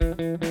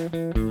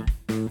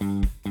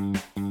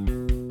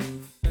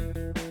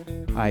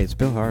Hi, it's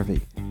Bill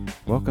Harvey.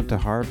 Welcome to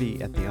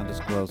Harvey at the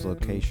Undisclosed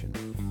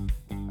Location,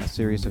 a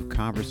series of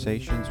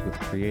conversations with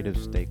creative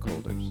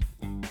stakeholders.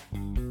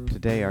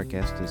 Today our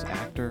guest is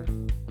actor,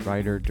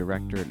 writer,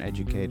 director, and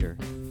educator,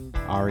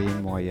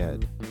 Aryan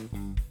Moayed.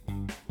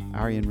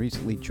 Aryan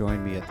recently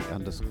joined me at the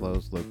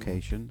Undisclosed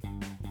Location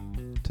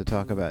to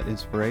talk about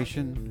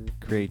inspiration,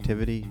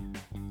 creativity,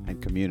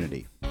 and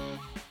community.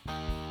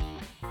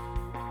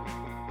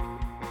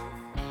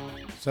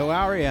 So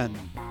Aryan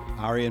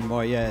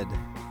Moayed,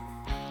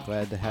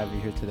 glad to have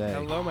you here today.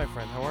 Hello, my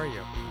friend. How are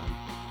you?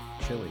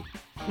 Chilly.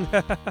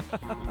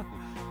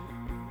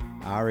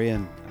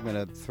 Aryan, I'm going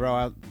to throw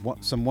out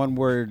some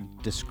one-word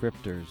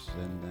descriptors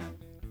and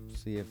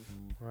see if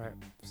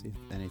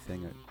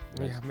anything.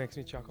 Yeah, makes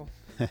me chuckle.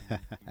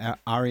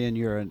 Aryan,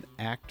 you're an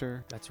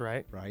actor. That's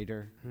right.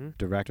 Writer, Mm-hmm.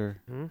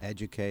 director, Mm-hmm.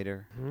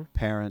 educator, Mm-hmm.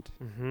 parent,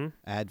 Mm-hmm.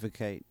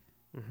 advocate,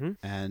 Mm-hmm.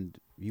 and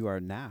you are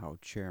now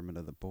chairman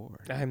of the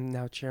board. I'm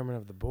now chairman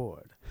of the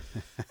board.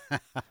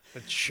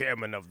 The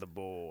chairman of the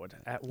board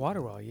at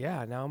Waterwell.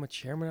 Yeah, now I'm a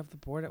chairman of the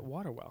board at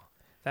Waterwell.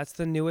 That's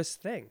the newest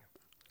thing.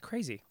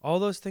 Crazy. All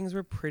those things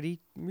were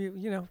pretty,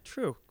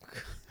 true.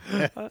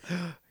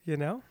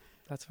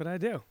 That's what I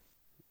do.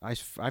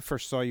 I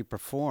first saw you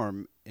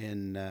perform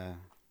in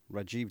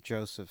Rajiv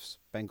Joseph's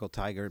Bengal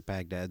Tiger at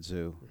Baghdad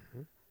Zoo.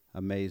 Mm-hmm.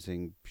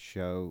 Amazing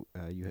show.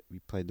 You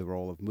played the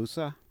role of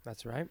Musa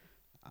That's right.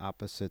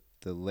 opposite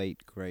the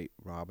late, great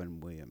Robin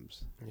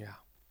Williams. Yeah.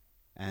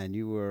 And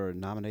you were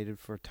nominated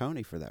for a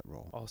Tony for that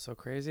role. Also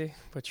crazy,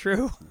 but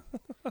true.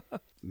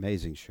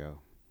 Amazing show.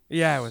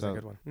 Yeah, it was So- a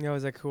good one. It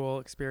was a cool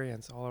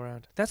experience all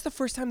around. That's the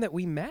first time that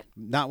we met?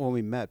 Not when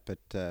we met, but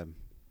the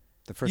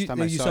first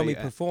time I you saw saw you me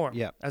perform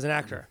yeah. as an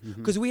actor. Mhm.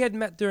 Because we had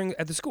met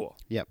at the school.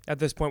 Yep. At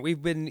this point,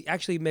 we've been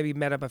actually maybe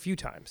met up a few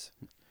times.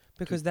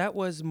 Because that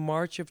was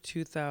March of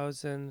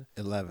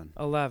 2011.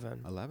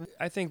 11. 11?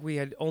 I think we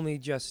had only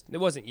it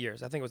wasn't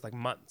years. I think it was like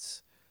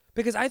months.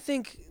 Because I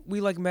think we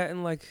met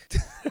in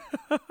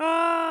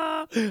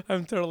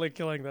I'm totally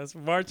killing this.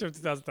 March of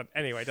 2010.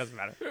 Anyway, it doesn't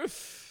matter.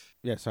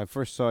 Yes, I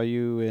first saw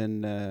you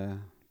in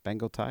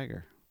Bengal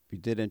Tiger. You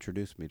did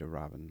introduce me to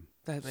Robin.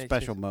 That makes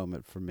Special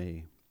moment for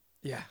me.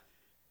 Yeah.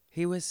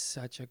 He was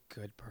such a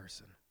good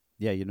person.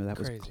 Yeah, that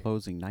Crazy. was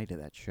closing night of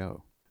that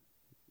show.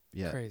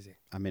 Yeah. Crazy.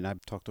 I mean, I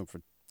talked to him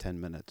for 10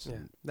 minutes. Yeah.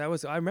 and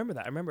I remember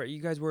that. I remember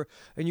you guys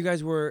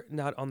were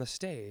not on the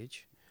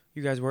stage.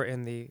 You guys were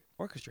in the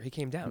orchestra. He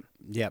came down.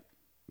 Yep.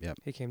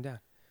 He came down.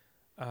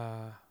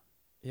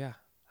 Yeah.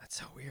 That's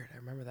so weird. I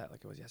remember that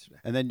like it was yesterday.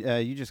 And then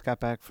you just got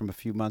back from a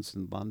few months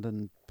in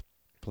London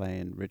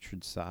playing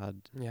Richard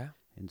Saad Yeah.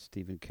 in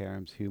Stephen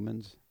Karam's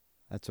Humans.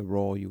 That's a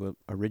role you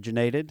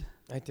originated.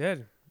 I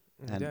did.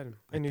 I And did.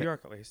 I In New thi-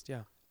 York, at least.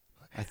 Yeah.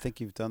 I think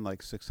you've done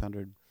like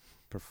 600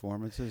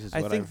 performances. Is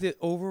I what think that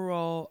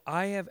overall,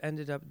 I have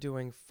ended up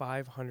doing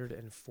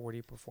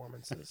 540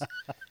 performances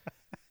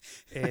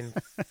in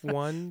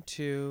 1,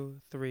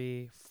 2,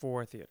 3,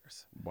 4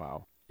 theaters.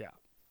 Wow.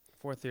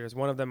 4 theaters.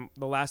 One of them,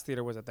 the last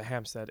theater was at the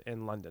Hampstead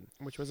in London,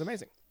 which was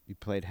amazing. You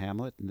played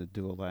Hamlet in the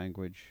dual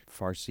language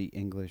Farsi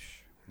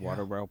English Yeah.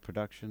 Waterwell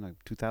production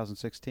of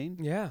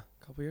 2016. Yeah.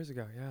 A couple years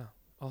ago. Yeah.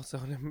 Also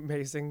an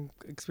amazing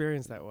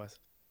experience that was.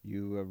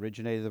 You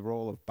originated the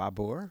role of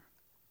Babur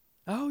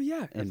Oh,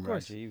 yeah. in Of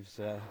course. Rajiv's.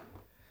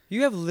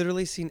 You have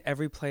literally seen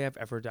every play I've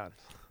ever done.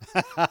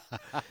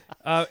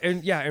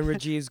 In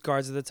Rajiv's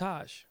Guards of the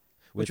Taj,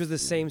 which was the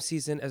same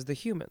season as The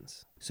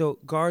Humans. So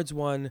Guards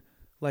won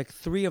like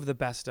 3 of the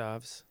best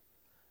ofs,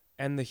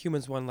 and The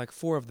Humans won like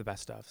 4 of the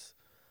best ofs,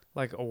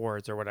 like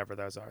awards or whatever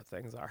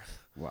things are.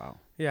 Wow.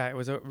 Yeah, it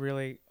was a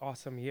really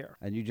awesome year.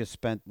 And you just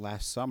spent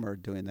last summer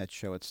doing that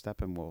show at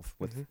Steppenwolf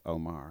with Mhm.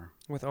 Omar.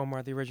 With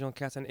Omar, the original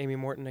cast, and Amy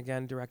Morton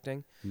again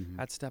directing Mhm.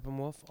 at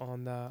Steppenwolf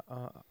on the,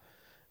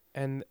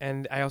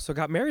 and I also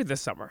got married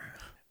this summer,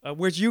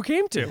 which you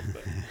came to.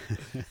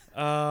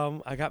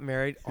 I got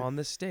married on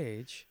the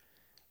stage,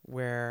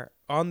 where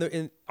on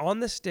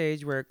the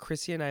stage where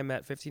Chrissy and I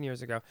met 15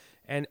 years ago,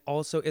 and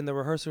also in the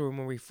rehearsal room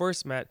when we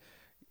first met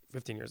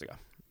 15 years ago.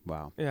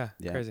 Wow. Yeah,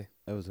 Yeah. crazy.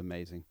 That was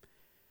amazing.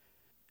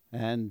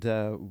 And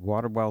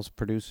Waterwell's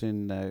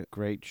producing a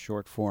great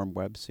short form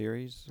web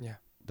series Yeah.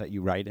 that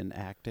you write and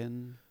act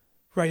in.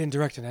 Right, and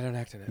directing. I don't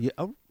act in it. Yeah.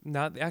 Oh,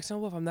 Not the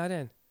Accidental Wolf. I'm not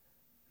in.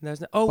 There's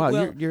no. Oh, wow.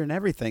 well. You're in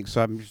everything.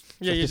 So I'm just,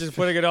 Yeah, you're just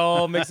putting it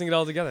all, mixing it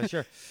all together.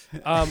 Sure.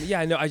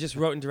 Yeah, no, I just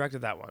wrote and directed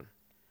that one.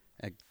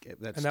 that and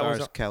that was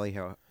stars a- Kelly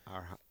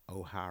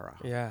O'Hara.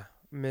 Yeah,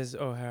 Ms.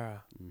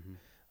 O'Hara. Mhm.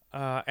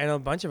 And a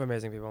bunch of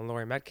amazing people,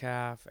 Laurie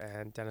Metcalf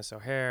and Dennis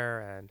O'Hare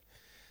and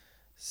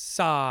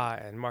Sa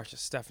and Marsha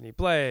Stephanie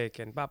Blake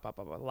and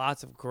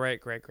lots of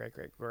great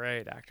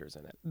actors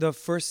in it. The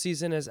first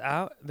season is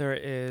out. There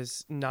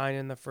is 9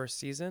 in the first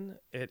season.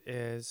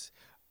 It's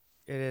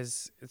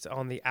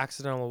on the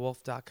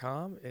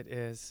accidentalwolf.com. It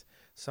is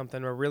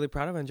something we're really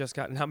proud of, and just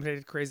got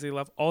nominated Crazy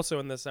Love also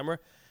in the summer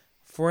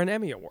for an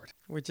Emmy Award,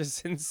 which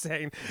is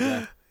insane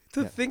Yeah.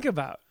 to Yeah. think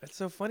about. It's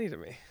so funny to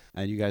me.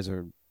 And you guys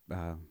are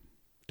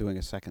doing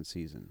a second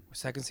season.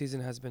 Second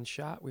season has been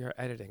shot. We are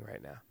editing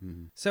right now.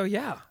 Mhm. So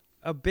yeah,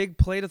 a big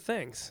plate of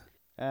things.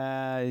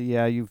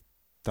 Yeah, you've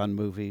done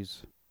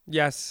movies.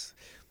 Yes,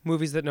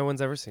 movies that no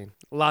one's ever seen.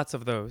 Lots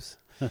of those.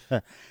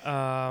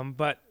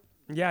 But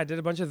yeah, I did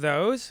a bunch of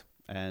those.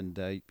 And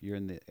you're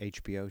in the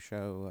HBO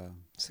show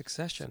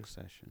Succession.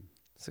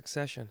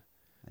 Succession.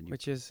 And you,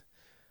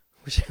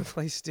 Which I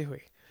play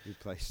Stewie. you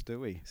play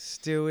Stewie.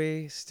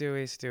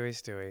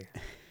 Stewie.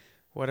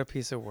 What a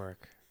piece of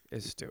work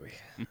is Stewie.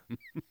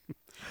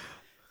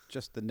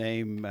 Just the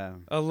name.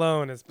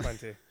 Alone is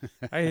plenty.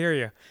 I hear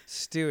you.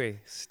 Stewie.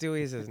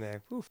 Stewie is his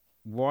name. Oof.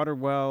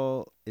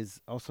 Waterwell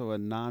is also a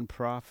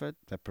nonprofit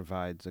that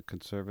provides a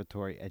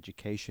conservatory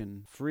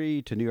education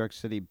free to New York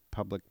City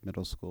public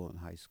middle school and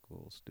high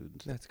school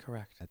students. That's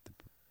correct. At the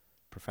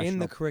professional. In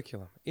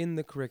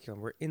the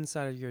curriculum. We're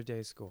inside of your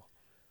day school.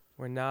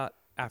 We're not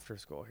after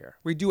school here.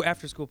 We do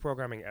after school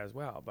programming as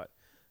well, but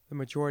the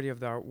majority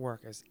of our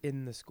work is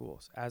in the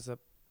schools as a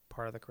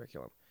part of the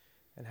curriculum,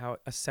 and how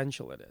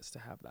essential it is to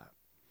have that.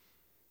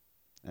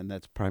 And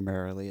that's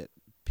primarily at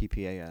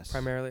PPAS.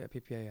 Primarily at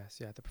PPAS,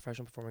 yeah, the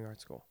Professional Performing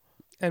Arts School.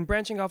 And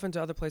branching off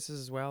into other places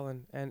as well,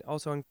 and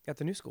also at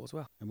the new school as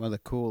well. And one of the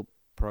cool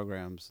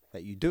programs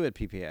that you do at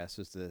PPAS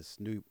is this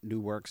new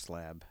Works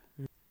Lab.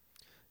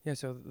 Yeah,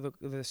 so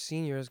the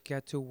seniors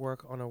get to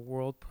work on a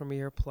world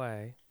premiere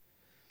play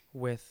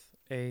with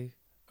a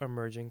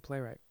emerging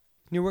playwright.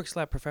 New Works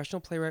Lab, professional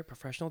playwright,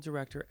 professional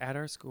director at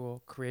our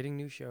school, creating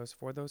new shows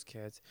for those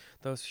kids.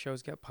 Those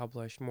shows get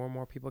published. More and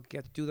more people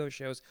get to do those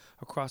shows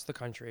across the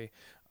country.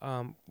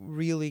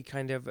 Really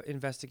kind of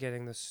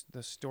investigating the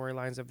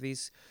storylines of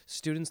these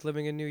students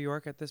living in New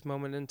York at this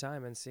moment in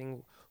time, and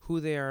seeing who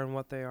they are and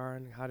what they are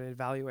and how to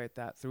evaluate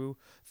that through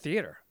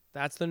theater.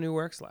 That's the New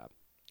Works Lab.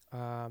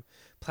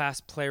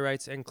 Past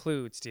playwrights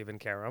include Stephen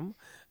Karam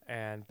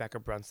and Becca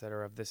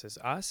Brunstetter of This Is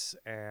Us,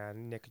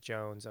 and Nick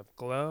Jones of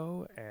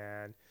Glow,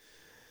 and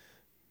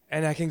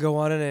I can go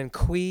on and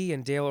Quee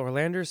and Dale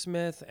Orlander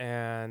Smith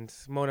and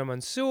Mona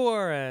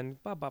Mansour and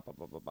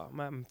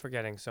I'm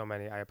forgetting so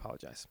many. I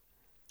apologize.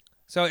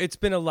 So it's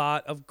been a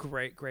lot of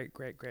great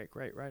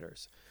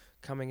writers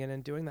coming in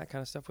and doing that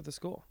kind of stuff with the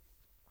school.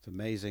 It's an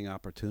amazing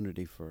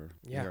opportunity for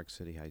New York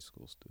City high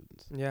school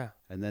students. Yeah.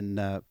 And then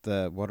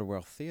the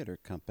Waterwell Theater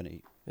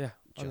Company. Yeah,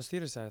 on the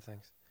theater side of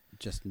things.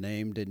 Just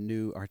named a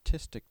new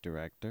artistic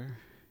director,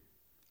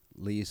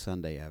 Lee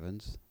Sunday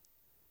Evans.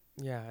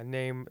 Yeah, a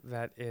name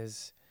that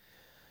is...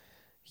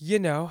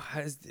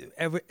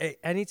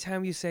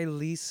 anytime you say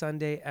Lee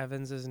Sunday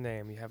Evans'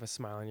 name, you have a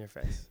smile on your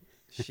face.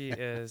 She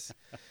is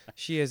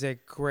a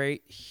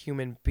great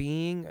human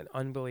being, an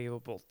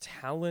unbelievable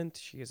talent.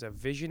 She is a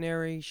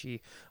visionary.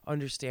 She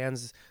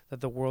understands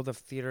that the world of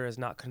theater is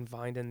not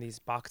confined in these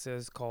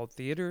boxes called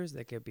theaters.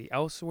 They could be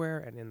elsewhere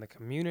and in the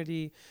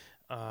community.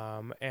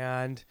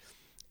 And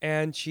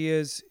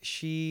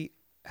she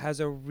has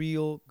a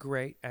real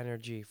great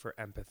energy for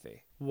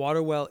empathy.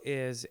 Waterwell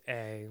is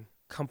a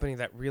company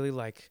that really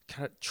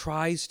kind of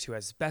tries to,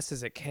 as best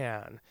as it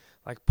can,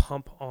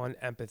 pump on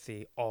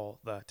empathy all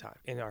the time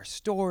in our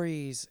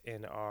stories,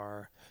 in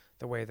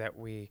the way that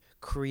we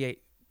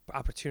create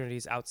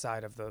opportunities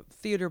outside of the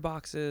theater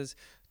boxes,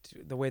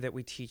 the way that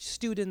we teach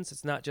students.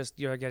 It's not just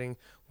you're getting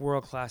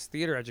world-class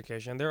theater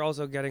education. They're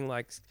also getting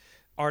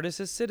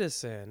artist as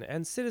citizen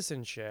and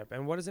citizenship,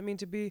 and what does it mean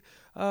to be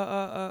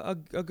a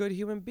good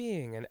human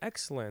being, and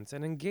excellence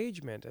and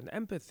engagement and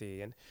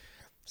empathy. And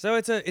so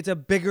it's a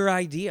bigger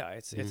idea.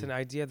 It's an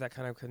idea that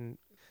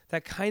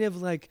kind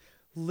of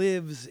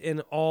lives in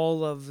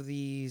all of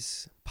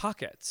these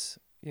pockets,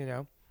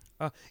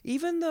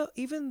 even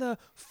the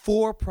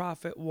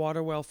for-profit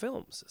Waterwell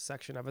Films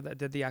section of it that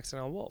did The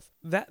Accidental Wolf.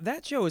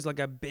 That show is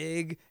a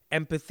big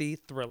empathy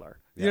thriller.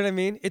 You know what I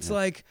mean? It's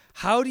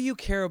how do you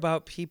care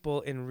about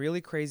people in really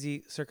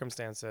crazy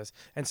circumstances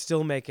and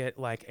still make it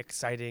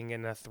exciting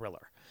and a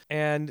thriller?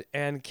 And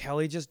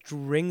Kelly just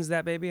brings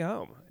that baby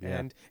home.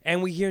 Yeah.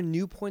 And we hear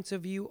new points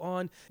of view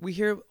we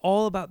hear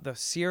all about the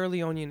Sierra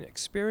Leonean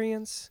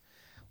experience,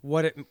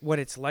 what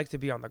it's like to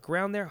be on the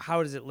ground there,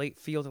 how does it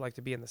feel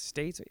to be in the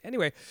States.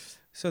 Anyway,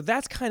 so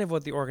that's kind of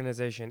what the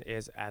organization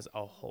is as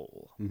a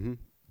whole. Mm-hmm.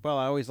 Well,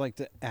 I always like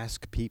to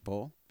ask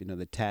people,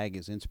 the tag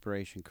is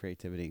inspiration,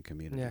 creativity, and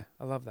community. Yeah,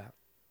 I love that.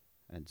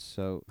 And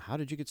so how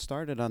did you get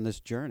started on this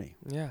journey?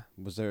 Yeah.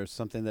 Was there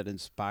something that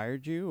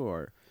inspired you,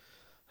 or...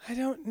 I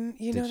don't,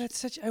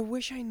 I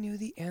wish I knew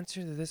the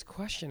answer to this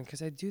question,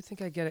 because I do think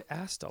I get it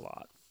asked a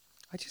lot.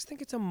 I just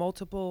think it's a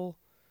multiple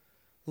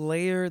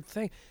layered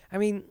thing. I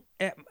mean,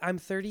 I'm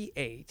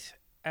 38.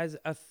 As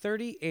a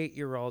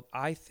 38-year-old,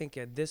 I think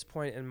at this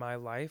point in my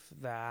life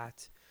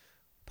that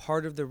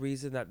part of the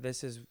reason that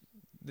this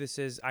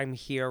is I'm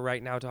here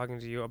right now talking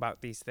to you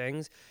about these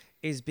things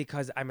is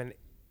because I'm an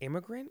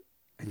immigrant.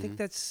 I think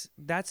that's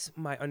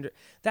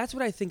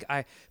what I think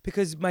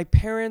because my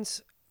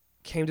parents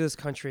came to this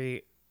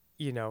country,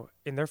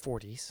 in their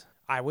 40s.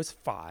 I was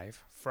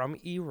 5, from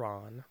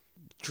Iran,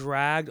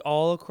 dragged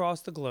all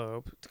across the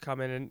globe to come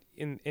in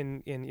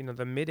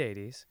the mid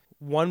 80s.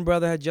 One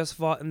brother had just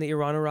fought in the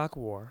Iran-Iraq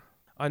War.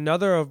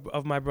 Another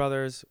of my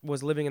brothers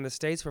was living in the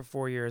States for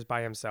 4 years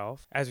by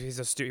himself, as he was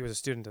a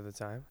student at the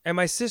time. And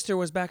my sister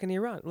was back in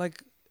Iran,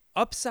 like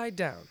upside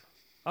down,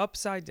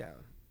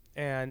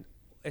 and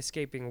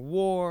escaping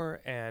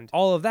war and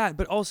all of that,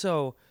 but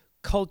also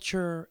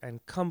culture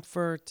and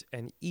comfort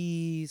and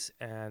ease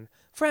and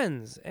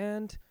friends.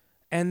 And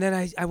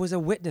then I was a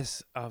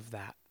witness of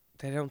that.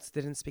 They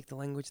didn't speak the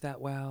language that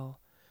well.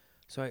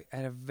 So I,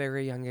 at a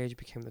very young age,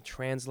 became the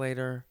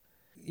translator.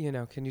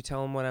 Can you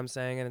tell them what I'm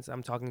saying? And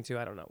I'm talking to,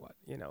 I don't know what,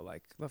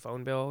 like the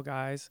phone bill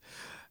guys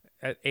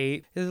at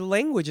 8. The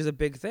language is a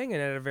big thing.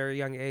 And at a very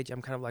young age,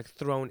 I'm kind of like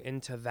thrown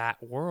into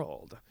that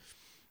world.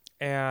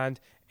 And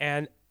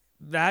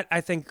that,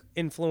 I think,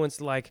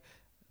 influenced a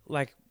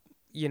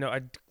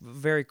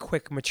very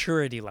quick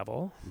maturity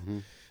level. Mm-hmm.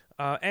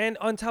 And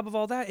on top of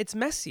all that, it's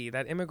messy.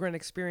 That immigrant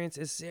experience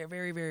is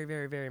very, very,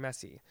 very, very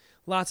messy.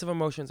 Lots of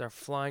emotions are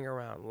flying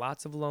around.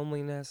 Lots of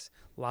loneliness,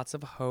 lots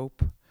of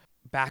hope,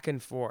 back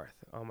and forth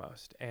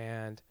almost.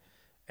 And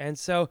I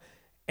saw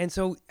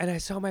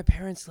my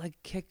parents like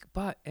kick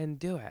butt and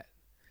do it.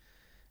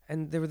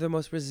 And they were the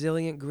most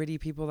resilient, gritty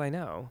people I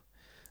know.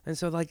 And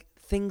so like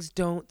things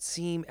don't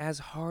seem as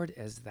hard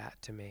as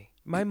that to me.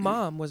 My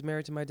mom was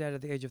married to my dad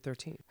at the age of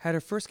 13. Had her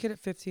first kid at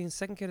 15,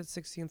 second kid at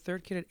 16,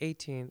 third kid at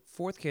 18,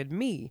 fourth kid,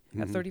 me,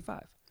 at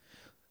 35.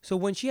 So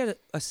when she had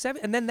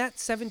and then that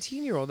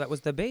 17-year-old that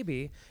was the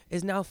baby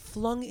is now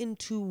flung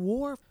into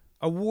war,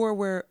 a war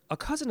where a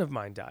cousin of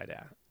mine died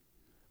at.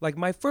 Like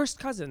my first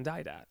cousin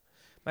died at.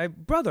 My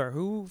brother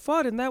who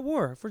fought in that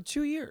war for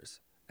 2 years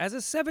as a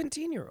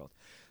 17-year-old.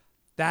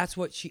 That's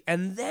what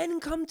and then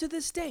come to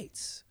the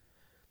States.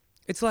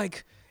 It's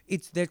like,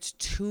 there's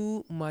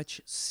too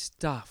much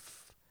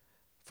stuff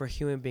for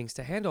human beings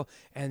to handle.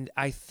 And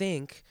I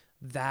think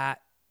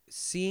that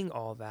seeing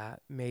all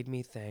that made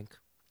me think,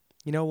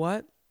 you know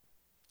what?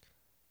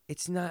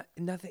 It's not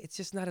nothing. It's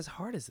just not as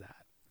hard as that.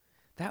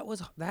 That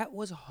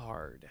was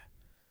hard.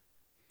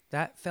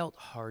 That felt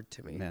hard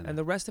to me. Man. And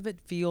the rest of it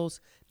feels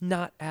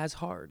not as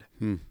hard.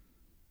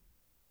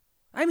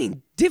 I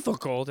mean,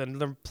 difficult, and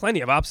there are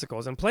plenty of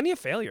obstacles and plenty of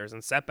failures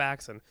and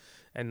setbacks and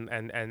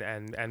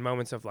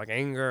moments of like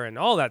anger and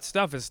all that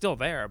stuff is still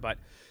there. But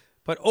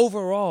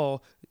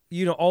overall,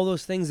 all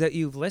those things that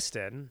you've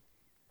listed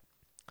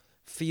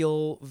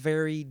feel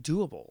very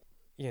doable,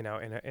 in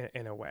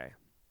a way.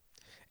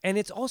 And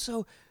it's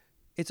also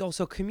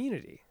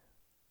community.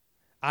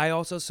 I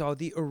also saw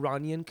the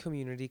Iranian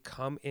community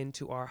come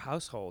into our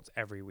households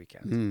every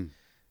weekend.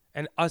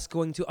 And us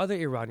going to other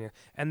Iranian,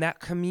 and that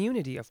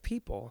community of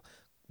people,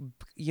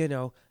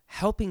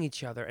 helping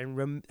each other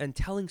and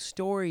telling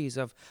stories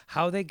of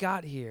how they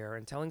got here,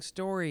 and telling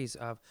stories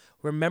of,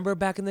 remember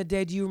back in the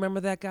day, do you remember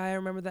that guy? I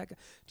remember that guy.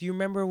 Do you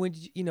remember when,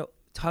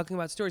 talking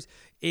about stories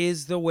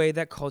is the way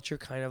that culture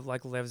kind of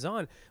like lives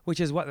on, which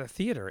is what the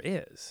theater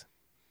is.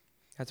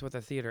 That's what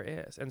the theater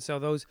is. And so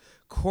those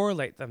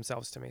correlate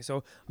themselves to me.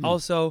 So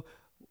also,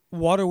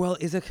 Waterwell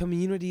is a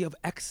community of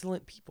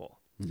excellent people.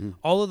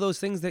 All of those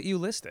things that you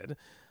listed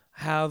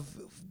have,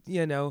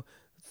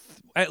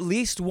 at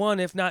least one,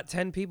 if not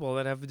 10 people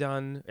that have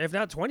done, if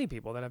not 20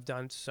 people that have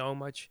done so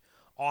much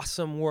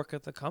awesome work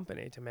at the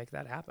company to make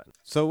that happen.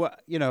 So,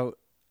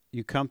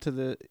 you come to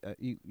the,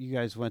 you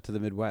guys went to the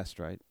Midwest,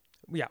 right?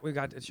 Yeah, we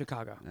got to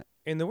Chicago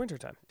in the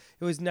wintertime.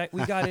 It was,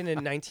 we got in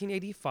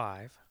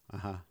 1985.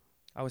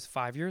 I was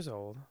 5 years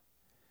old,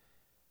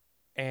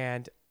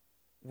 and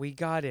we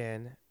got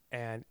in,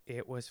 and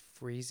it was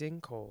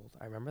freezing cold.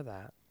 I remember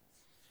that.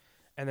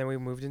 And then we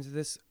moved into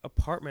this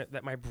apartment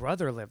that my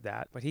brother lived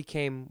at, but he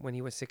came when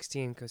he was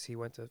 16 because he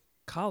went to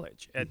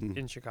college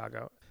in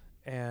Chicago.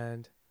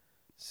 And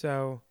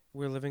so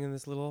we're living in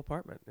this little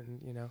apartment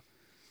and,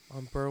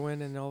 on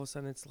Berwyn, and all of a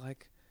sudden it's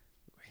like,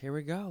 here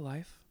we go,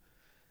 life.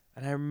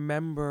 And I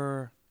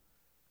remember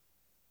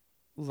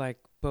like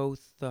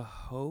both the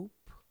hope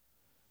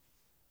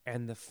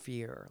and the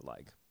fear,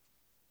 like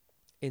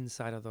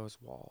inside of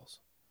those walls,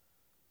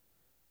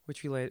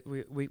 which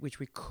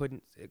we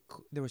couldn't.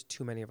 There was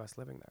too many of us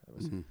living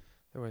there.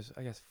 There was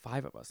I guess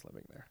 5 of us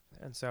living there,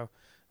 and so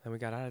then we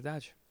got out of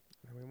Dodge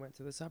and we went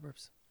to the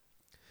suburbs.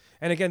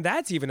 And again,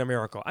 that's even a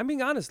miracle. I'm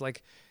being honest.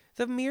 Like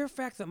the mere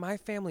fact that my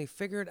family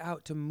figured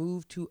out to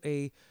move to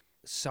a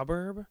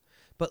suburb,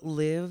 but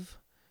live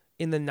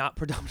in the not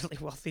predominantly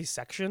wealthy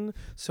section,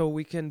 so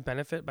we can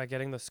benefit by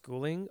getting the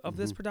schooling of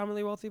this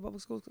predominantly wealthy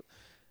public school.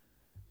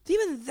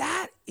 Even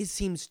that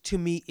seems to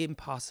me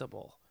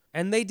impossible.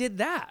 And they did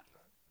that.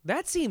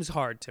 That seems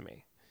hard to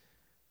me.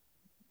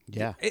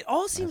 Yeah. It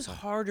all seems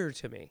harder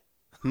to me.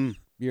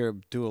 You're a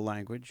dual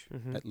language,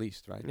 at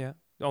least, right? Yeah.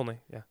 Only,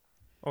 yeah.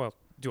 Oh, well,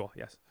 dual,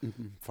 yes.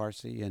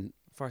 Farsi and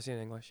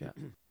English, yeah.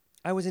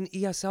 I was in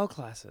ESL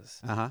classes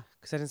because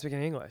I didn't speak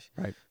any English.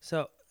 Right.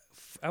 So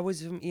I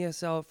was from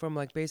ESL from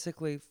like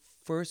basically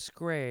first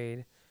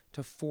grade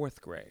to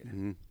fourth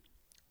grade,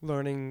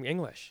 learning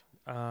English.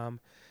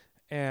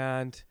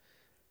 And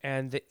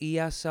the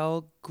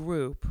ESL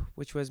group,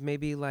 which was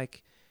maybe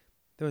like,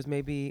 there was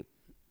maybe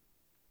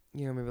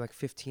like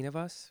 15 of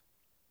us.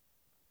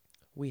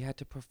 We had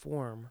to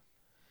perform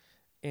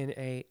in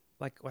a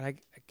like what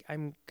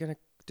I'm gonna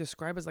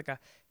describe as like a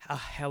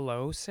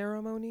hello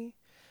ceremony,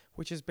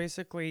 which is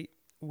basically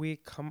we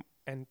come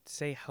and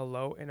say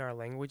hello in our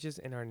languages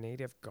in our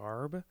native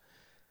garb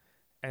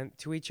and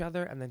to each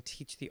other, and then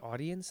teach the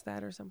audience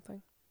that or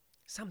something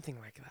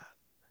like that.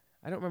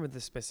 I don't remember the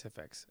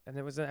specifics. And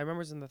I remember it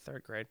was in the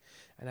 3rd grade,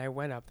 and I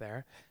went up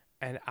there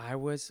and I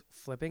was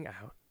flipping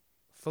out.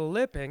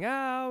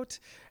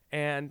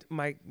 And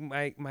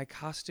my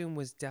costume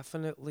was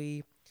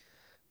definitely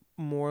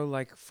more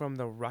like from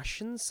the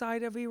Russian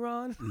side of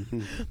Iran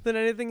than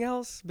anything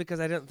else, because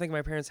I didn't think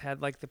my parents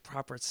had like the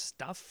proper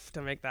stuff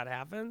to make that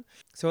happen.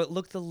 So it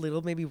looked a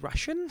little maybe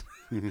Russian,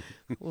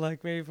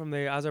 like maybe from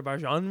the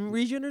Azerbaijan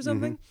region or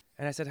something.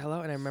 And I said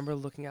hello, and I remember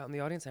looking out in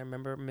the audience. I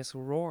remember Miss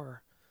Rohr,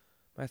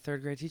 my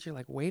 3rd grade teacher,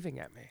 like waving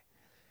at me.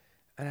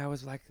 And I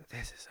was like,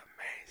 this is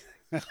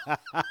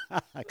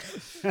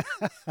amazing.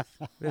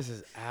 This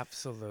is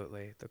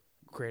absolutely the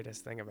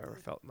greatest thing I've ever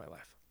felt in my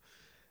life.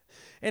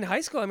 In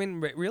high school, I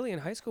mean, really in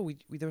high school, we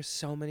there were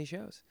so many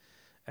shows.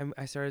 And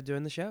I started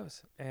doing the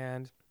shows.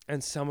 And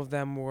some of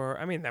them were,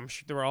 I mean,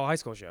 they were all high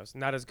school shows.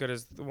 Not as good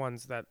as the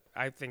ones that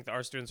I think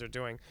our students are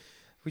doing.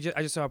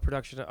 I just saw a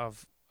production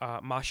of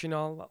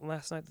Machinal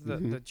last night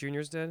that the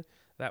juniors did.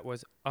 That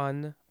was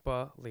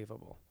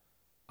unbelievable.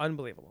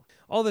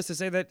 All this to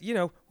say that, you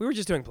know, we were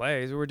just doing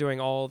plays. We were doing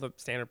all the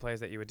standard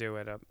plays that you would do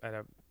at a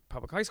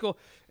public high school,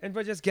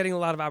 but just getting a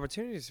lot of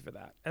opportunities for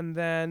that.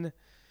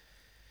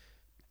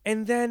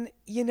 And then,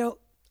 you know,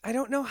 I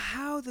don't know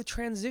how the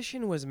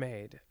transition was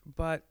made,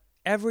 but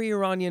every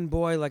Iranian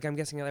boy, like I'm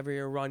guessing every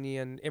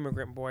Iranian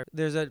immigrant boy,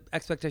 there's an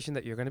expectation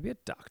that you're going to be a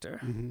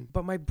doctor.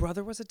 But my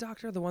brother was a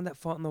doctor, the one that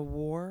fought in the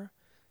war,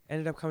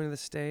 ended up coming to the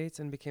States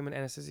and became an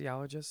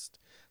anesthesiologist.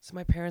 So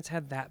my parents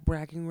had that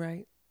bragging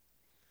right.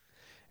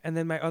 And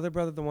then my other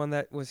brother, the one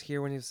that was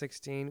here when he was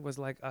 16, was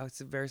like a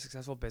very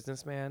successful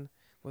businessman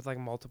with like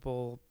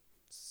multiple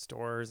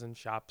stores and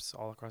shops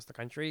all across the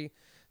country.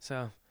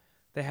 So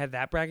they had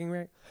that bragging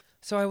right.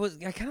 So I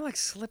kind of like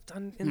slipped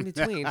in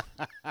between.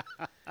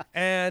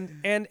 and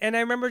I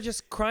remember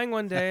just crying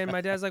one day, and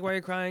my dad's like, "Why are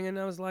you crying?" And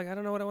I was like, "I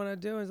don't know what I want to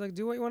do." He's like,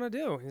 "Do what you want to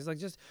do." He's like,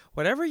 "Just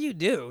whatever you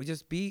do,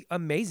 just be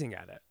amazing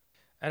at it."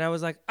 And I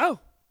was like, "Oh,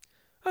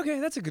 okay,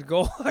 that's a good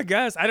goal, I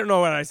guess." I don't know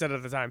what I said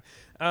at the time.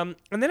 And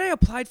then I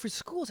applied for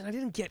schools, and I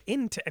didn't get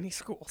into any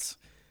schools.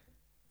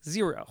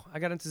 0. I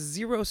got into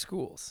 0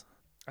 schools.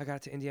 I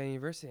got to Indiana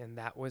University, and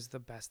that was the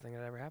best thing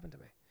that ever happened to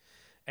me.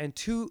 And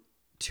two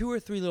or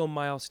three little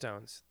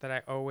milestones that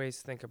I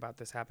always think about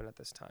this happened at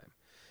this time.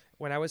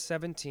 When I was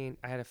 17,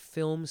 I had a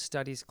film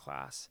studies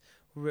class.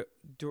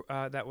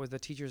 That was, the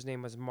teacher's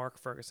name was Mark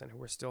Ferguson, who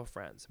we're still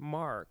friends.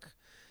 Mark,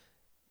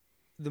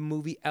 the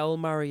movie El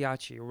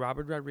Mariachi,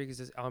 Robert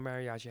Rodriguez's El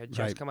Mariachi, had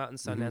just come out in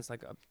Sundance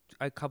like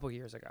a couple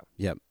years ago.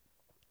 Yep.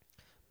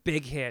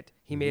 Big hit.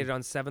 He made it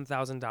on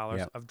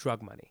 $7,000 of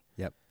drug money.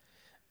 Yep.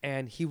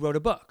 And he wrote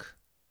a book,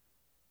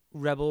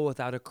 Rebel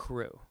Without a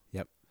Crew.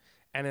 Yep.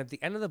 And at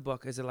the end of the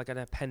book is like an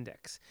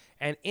appendix.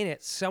 And in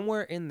it,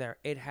 somewhere in there,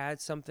 it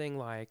had something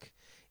like,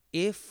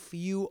 if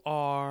you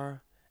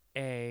want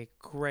to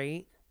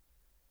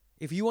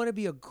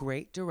be a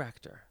great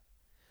director,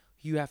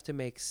 you have to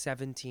make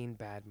 17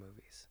 bad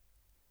movies.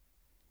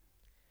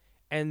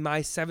 And my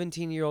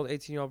 17-year-old,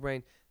 18-year-old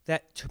brain,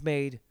 that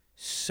made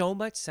so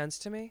much sense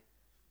to me.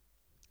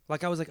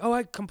 Like I was like, oh,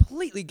 I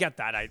completely get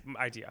that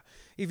idea.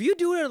 If you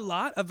do it a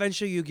lot,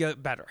 eventually you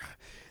get better.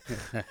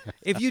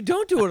 If you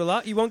don't do it a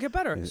lot, you won't get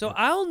better. So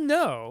I will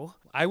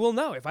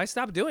know. If I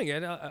stop doing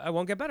it, I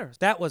won't get better.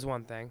 That was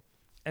one thing.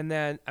 And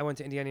then I went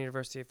to Indiana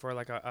University for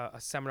like a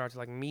seminar to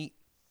like meet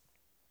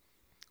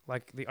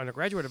like the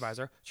undergraduate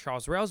advisor,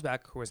 Charles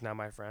Railsback, who is now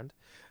my friend.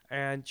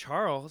 And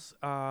Charles,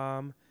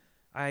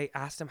 I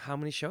asked him, how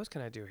many shows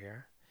can I do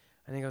here?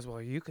 And he goes,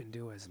 well, you can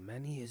do as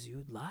many as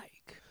you'd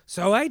like.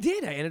 So I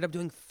did. I ended up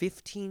doing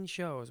 15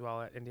 shows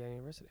while at Indiana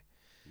University.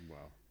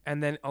 Wow.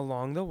 And then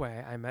along the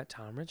way, I met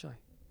Tom Ridgely.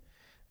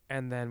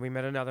 And then we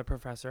met another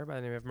professor by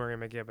the name of Murray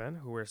McGibbon,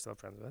 who we're still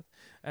friends with.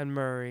 And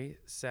Murray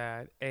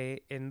said,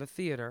 in the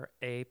theater,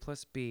 A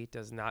plus B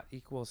does not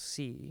equal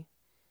C.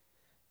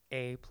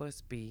 A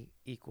plus B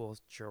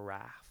equals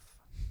giraffe.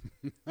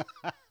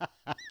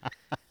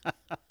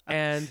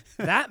 And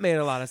that made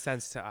a lot of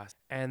sense to us.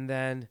 And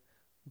then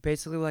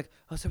basically we're like,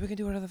 oh, so we can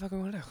do whatever the fuck we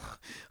want to do.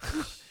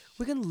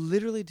 We can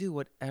literally do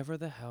whatever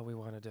the hell we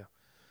want to do.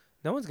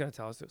 No one's going to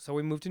tell us to. So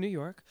we moved to New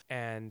York,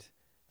 and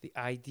the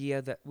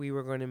idea that we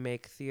were going to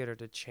make theater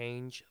to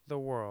change the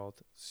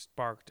world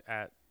sparked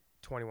at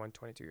 21,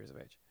 22 years of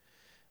age.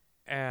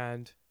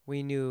 And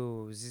we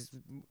knew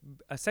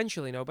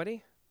essentially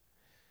nobody.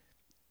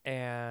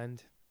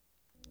 And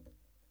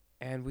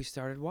we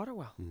started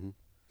Waterwell. Mm-hmm.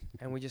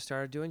 And we just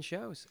started doing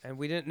shows. And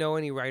we didn't know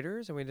any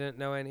writers, and we didn't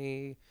know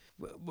any...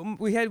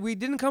 We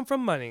didn't come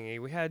from money.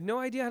 We had no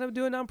idea how to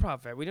do a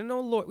nonprofit. We didn't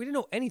know we didn't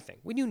know anything.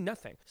 We knew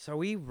nothing. So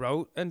we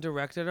wrote and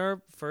directed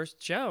our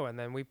first show, and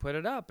then we put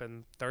it up,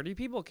 and 30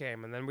 people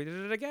came, and then we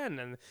did it again.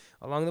 And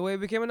along the way,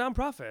 we became a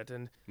nonprofit.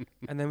 And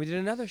then we did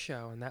another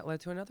show, and that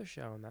led to another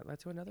show, and that led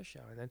to another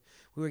show. And then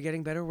we were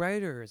getting better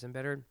writers and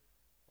better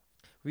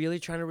really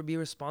trying to be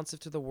responsive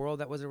to the world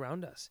that was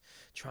around us,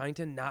 trying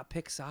to not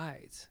pick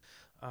sides.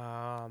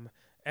 And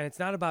it's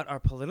not about our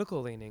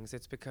political leanings.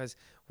 It's because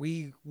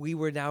we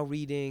were now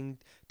reading,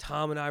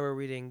 Tom and I were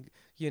reading,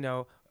 we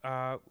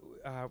were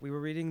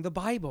reading the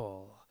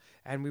Bible,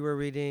 and we were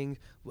reading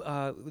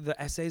the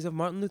essays of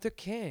Martin Luther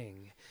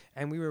King,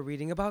 and we were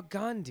reading about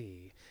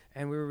Gandhi,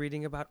 and we were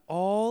reading about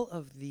all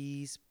of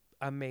these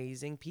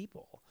amazing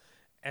people,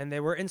 and they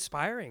were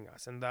inspiring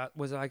us, and that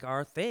was like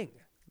our thing.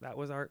 That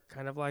was our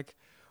kind of like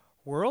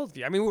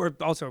worldview. I mean, we were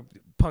also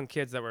punk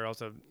kids that were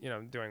also,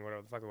 doing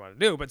whatever the fuck we wanted to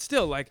do, but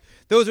still, like,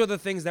 those were the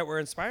things that were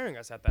inspiring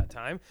us at that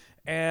time.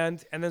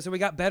 And then so we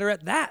got better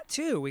at that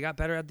too. We got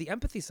better at the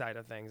empathy side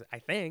of things, I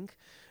think.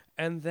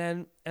 And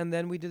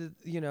then we did,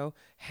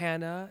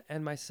 Hannah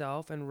and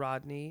myself and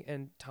Rodney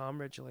and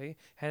Tom Ridgely,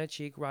 Hannah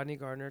Cheek, Rodney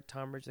Gardner,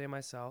 Tom Ridgely, and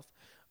myself,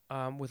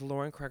 with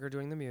Lauren Kreger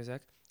doing the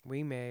music.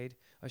 We made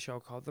a show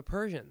called The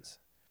Persians.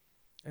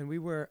 And we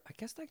were, I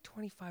guess, like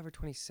 25 or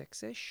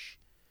 26-ish.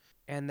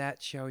 And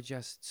that show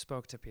just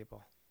spoke to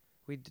people.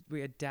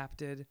 We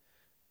adapted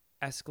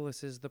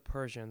Aeschylus's The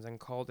Persians and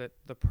called it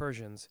The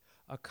Persians,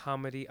 a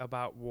comedy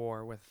about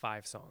war with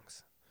 5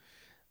 songs.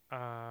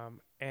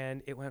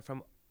 And it went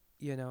from,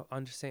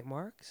 under St.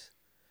 Mark's,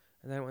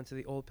 and then it went to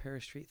the Old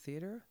Paris Street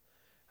Theater,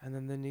 and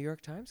then the New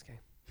York Times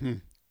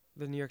came.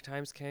 The New York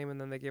Times came, and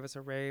then they gave us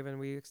a rave, and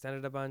we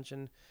extended a bunch,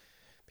 and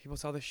people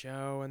saw the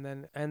show, and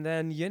then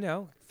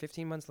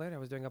 15 months later, I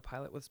was doing a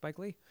pilot with Spike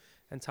Lee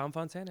and Tom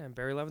Fontana, and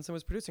Barry Levinson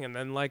was producing. And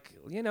then,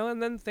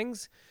 and then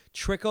things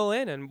trickle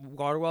in, and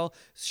Waterwell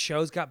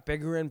shows got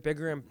bigger and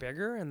bigger and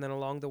bigger. And then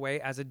along the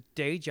way, as a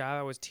day job,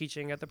 I was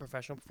teaching at the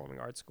Professional Performing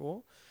Arts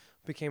School,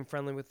 became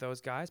friendly with those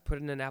guys, put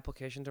in an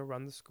application to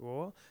run the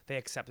school. They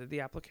accepted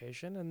the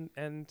application,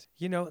 and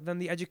then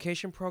the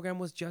education program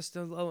was just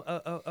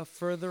a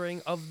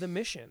furthering of the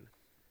mission.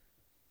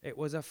 It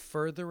was a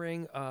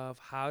furthering of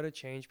how to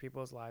change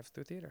people's lives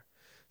through theater.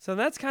 So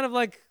that's kind of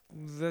like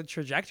the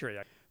trajectory.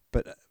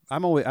 But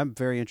I'm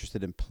very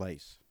interested in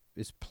place.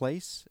 Is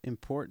place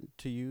important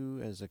to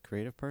you as a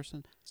creative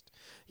person?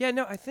 Yeah,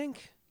 no, I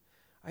think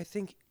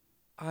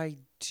I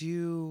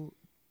do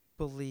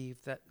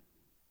believe that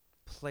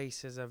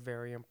place is a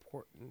very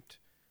important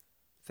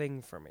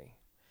thing for me.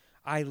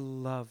 I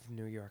love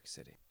New York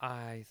City.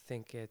 I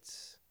think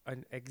it's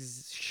an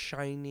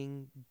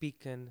shining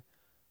beacon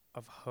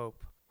of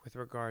hope with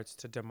regards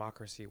to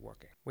democracy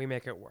working. We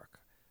make it work.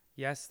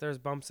 Yes, there's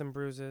bumps and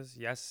bruises.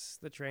 Yes,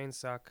 the trains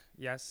suck.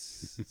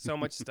 Yes, so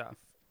much stuff.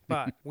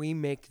 But we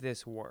make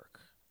this work.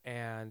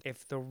 And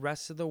if the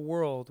rest of the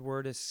world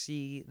were to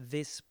see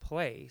this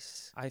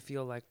place, I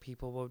feel like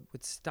people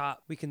would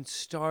stop. We can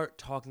start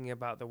talking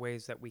about the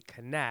ways that we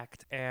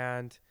connect.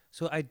 And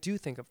so I do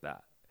think of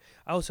that.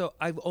 Also,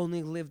 I've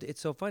only lived,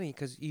 it's so funny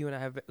because you and I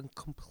have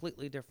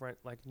completely different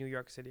like New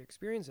York City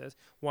experiences.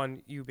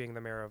 One, you being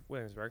the mayor of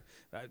Williamsburg.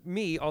 I've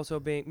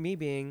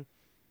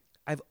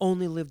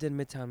only lived in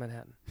Midtown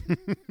Manhattan.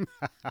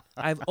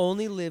 I've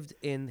only lived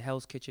in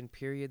Hell's Kitchen,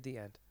 period, the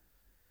end.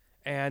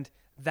 And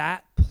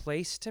that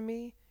place to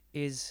me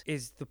is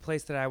the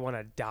place that I want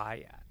to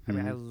die at. I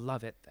mean, I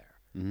love it there.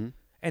 Mm-hmm.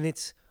 And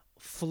it's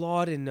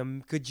flawed in a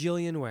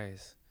gajillion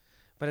ways,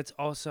 but it's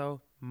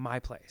also my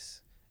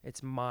place.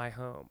 It's my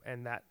home.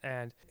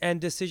 And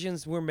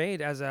decisions were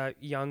made as a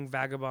young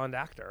vagabond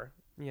actor,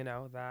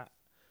 that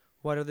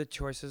what are the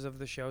choices of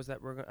the shows that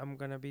I'm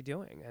going to be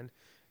doing?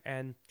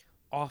 And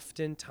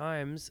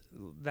oftentimes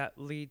that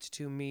leads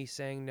to me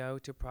saying no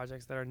to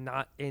projects that are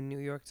not in New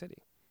York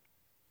City.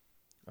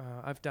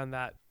 I've done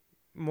that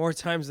more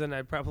times than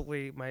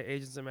my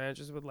agents and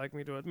managers would like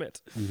me to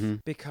admit,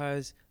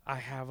 because I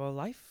have a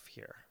life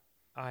here.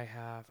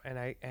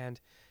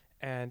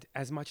 And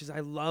as much as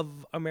I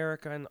love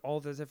America and all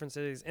the different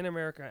cities in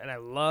America, and I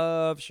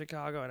love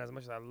Chicago, and as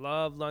much as I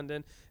love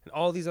London and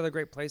all these other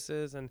great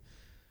places, and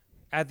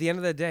at the end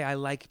of the day, I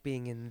like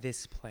being in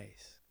this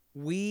place.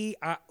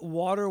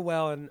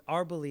 Waterwell, and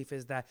our belief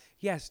is that,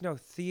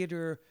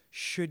 theater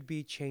should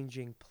be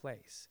changing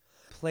place.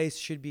 Place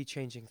should be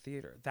changing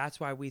theater. That's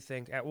why we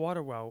think at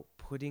Waterwell,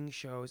 putting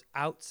shows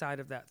outside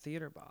of that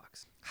theater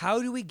box.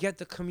 How do we get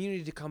the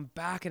community to come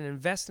back and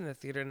invest in the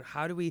theater, and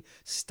how do we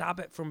stop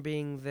it from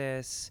being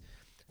this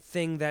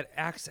thing that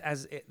acts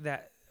as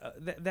that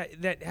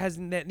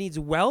needs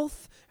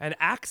wealth and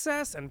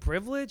access and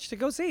privilege to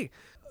go see?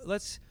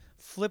 Let's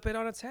flip it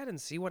on its head and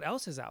see what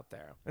else is out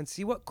there and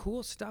see what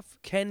cool stuff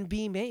can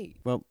be made.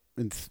 Well,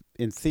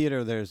 in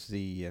theater, there's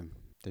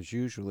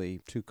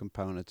usually 2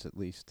 components at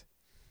least.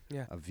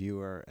 Yeah. A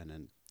viewer and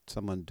then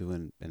someone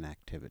doing an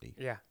activity.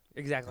 Yeah,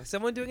 exactly.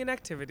 Someone doing an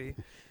activity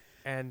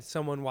and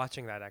someone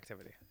watching that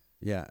activity.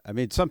 Yeah. I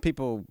mean, some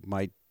people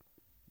might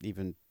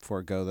even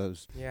forego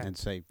those and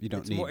say you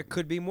don't need more. It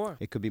could be more.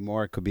 It could be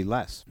more. It could be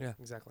less. Yeah,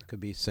 exactly. It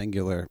could be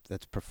singular.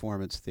 That's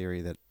performance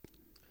theory.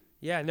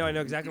 Yeah, no, I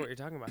know exactly what you're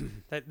talking about.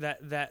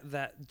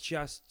 That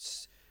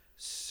just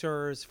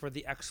serves for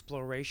the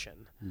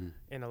exploration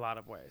in a lot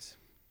of ways.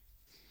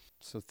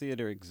 So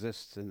theater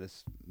exists in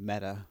this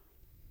meta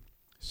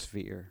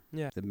sphere.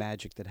 Yeah. The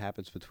magic that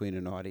happens between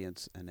an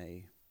audience and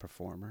a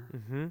performer,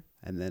 Mm-hmm.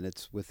 and then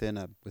it's within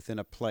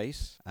a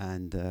place,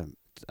 and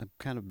I'm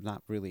kind of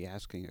not really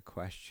asking a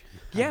question.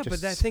 Yeah,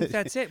 but I think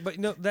that's it. But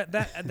no,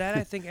 that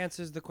I think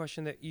answers the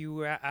question that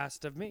you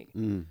asked of me.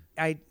 Mm.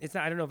 It's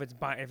not. I don't know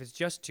if it's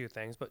just two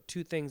things, but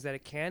two things that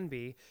it can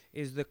be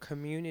is the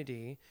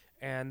community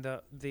and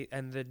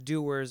the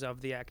doers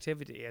of the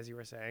activity, as you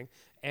were saying,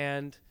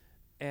 and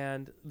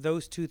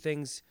those two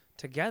things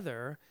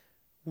together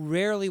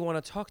rarely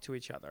want to talk to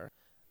each other.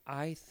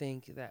 I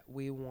think that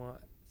we want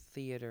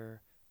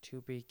theater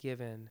to be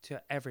given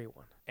to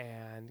everyone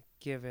and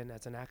given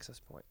as an access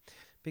point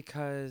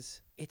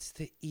because it's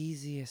the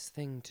easiest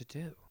thing to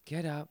do.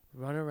 Get up,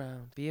 run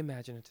around, be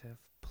imaginative,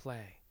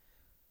 play.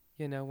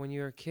 You know, when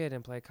you're a kid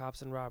and play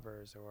cops and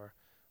robbers or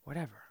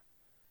whatever.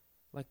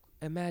 Like,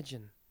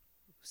 imagine,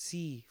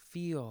 see,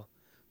 feel.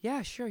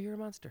 Yeah, sure, you're a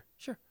monster.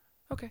 Sure.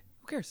 Okay,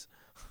 who cares?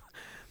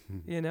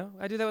 You know,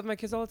 I do that with my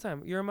kids all the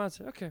time. You're a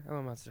monster. Okay, I'm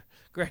a monster.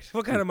 Great.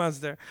 What kind of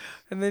monster?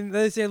 And then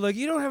they say, look,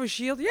 you don't have a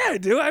shield. Yeah, I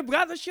do. I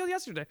got the shield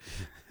yesterday.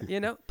 You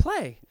know,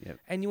 play. Yep.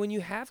 And when you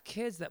have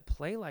kids that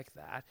play like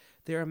that,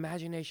 their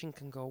imagination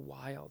can go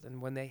wild.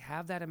 And when they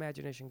have that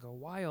imagination go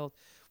wild,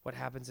 what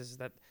happens is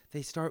that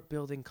they start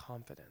building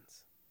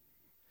confidence.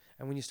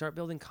 And when you start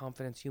building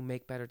confidence, you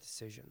make better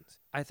decisions.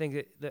 I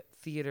think that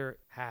theater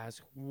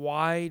has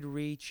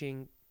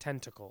wide-reaching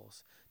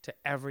tentacles to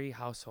every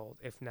household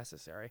if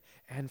necessary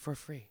and for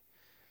free.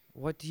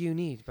 What do you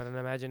need but an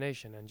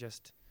imagination and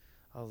just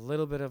a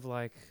little bit of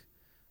like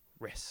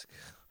risk?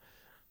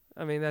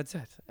 I mean, that's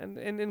it. And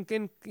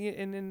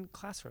in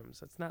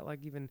classrooms, it's not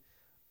like even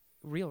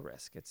real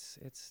risk. It's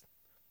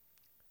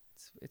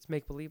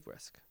make believe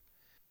risk.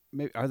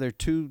 Maybe, are there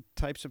two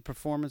types of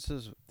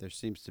performances? There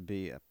seems to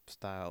be a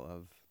style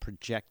of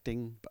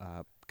projecting,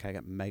 kind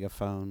of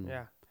megaphone.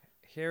 Yeah.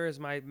 Here is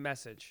my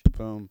message.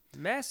 Boom.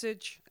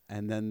 Message.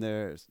 And then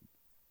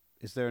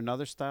is there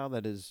another style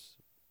that is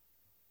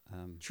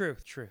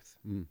Truth.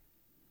 Mm.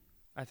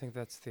 I think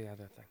that's the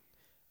other thing.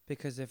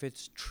 Because if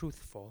it's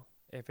truthful,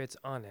 if it's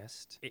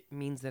honest, it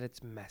means that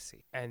it's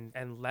messy.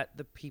 And let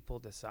the people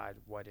decide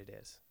what it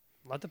is.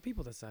 Let the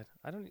people decide.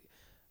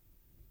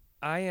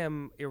 I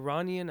am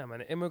Iranian. I'm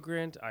an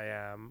immigrant. I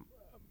am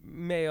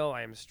male.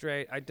 I am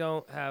straight. I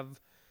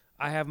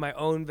have my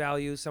own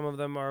values. Some of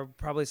them are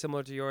probably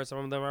similar to yours. Some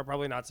of them are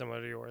probably not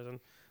similar to yours. And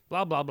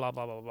blah, blah, blah,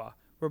 blah, blah, blah.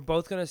 We're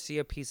both going to see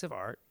a piece of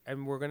art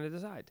and we're going to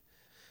decide.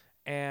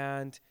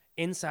 And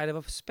inside of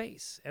a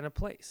space and a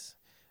place.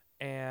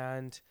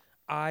 And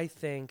I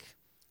think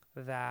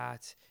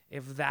that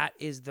if that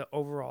is the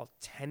overall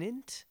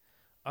tenant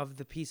of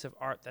the piece of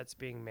art that's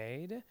being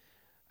made,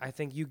 I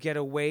think you get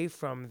away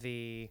from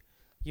the,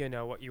 you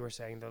know, what you were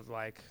saying, the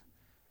like,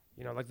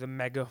 you know, like the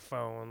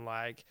megaphone,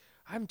 like,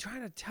 I'm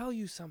trying to tell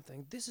you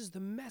something. This is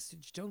the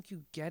message. Don't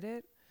you get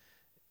it?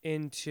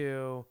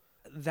 Into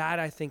that,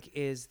 I think,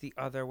 is the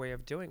other way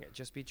of doing it.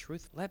 Just be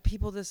truthful. Let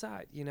people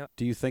decide, you know.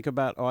 Do you think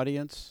about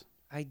audience?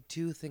 I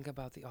do think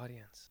about the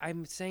audience.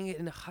 I'm saying it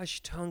in a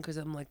hushed tone because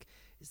I'm like,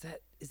 is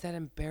that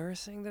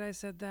embarrassing that I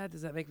said that?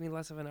 Does that make me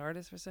less of an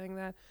artist for saying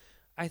that?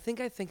 I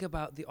think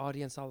about the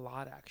audience a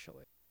lot,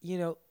 actually. You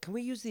know, can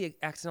we use the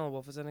Accidental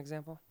Wolf as an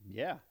example?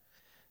 Yeah.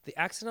 The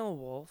Accidental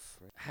Wolf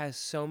has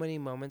so many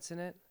moments in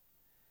it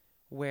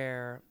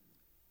where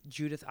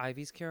Judith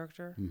Ivy's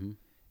character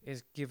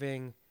is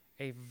giving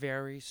a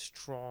very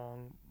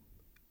strong,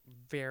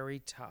 very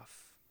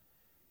tough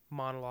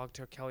monologue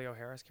to Kelly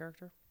O'Hara's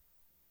character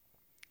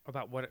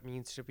about what it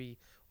means to be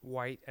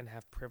white and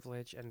have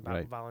privilege and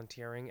about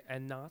volunteering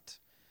and not,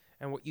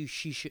 and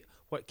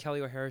what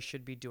Kelly O'Hara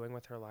should be doing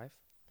with her life.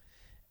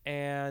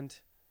 And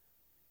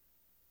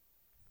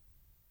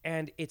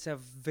it's a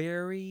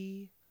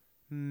very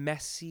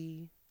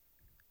messy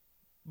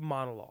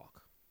monologue.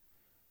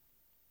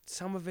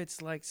 Some of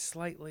it's like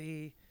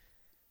slightly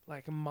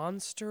like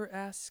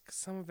monster-esque.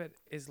 Some of it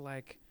is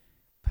like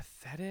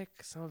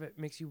pathetic. Some of it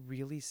makes you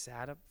really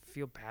sad,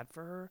 feel bad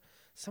for her.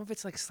 Some of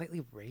it's like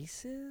slightly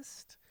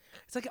racist.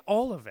 It's like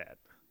all of it.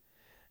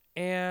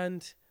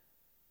 And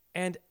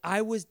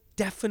I was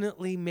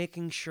definitely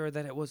making sure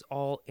that it was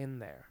all in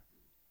there.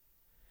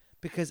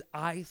 Because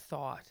I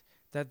thought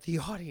that the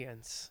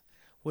audience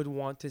would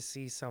want to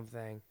see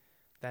something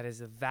that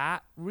is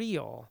that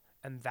real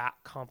and that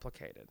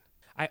complicated.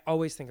 I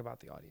always think about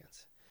the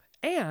audience.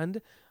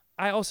 And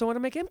I also want to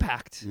make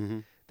impact. Mm-hmm.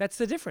 That's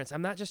the difference.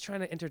 I'm not just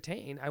trying to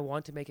entertain. I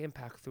want to make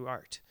impact through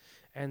art.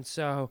 And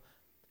so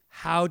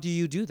how do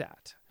you do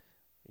that?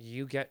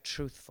 You get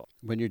truthful.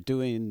 When you're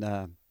doing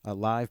a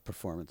live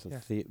performance,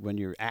 when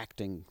you're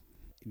acting,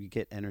 you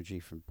get energy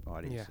from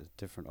audiences,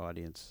 different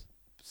audience.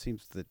 It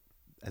seems that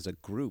as a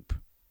group,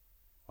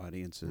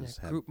 audiences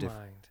have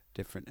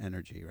different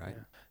energy, right?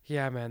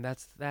 Yeah, man,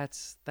 that's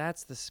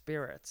the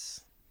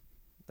spirits.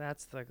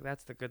 That's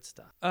the good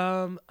stuff.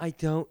 I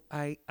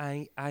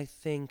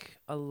think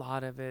a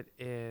lot of it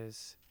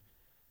is,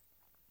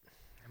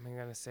 I'm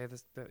going to say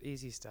this, the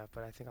easy stuff,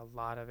 but I think a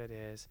lot of it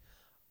is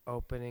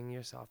opening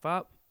yourself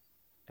up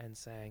and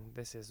saying,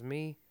 this is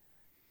me,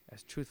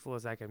 as truthful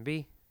as I can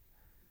be,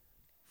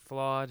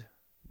 flawed,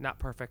 not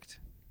perfect,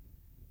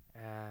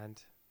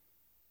 and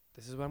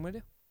this is what I'm going to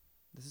do.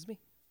 This is me.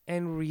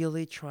 And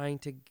really trying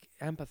to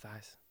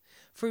empathize.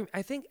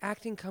 I think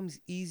acting comes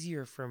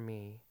easier for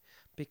me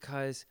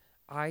because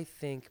I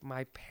think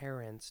my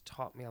parents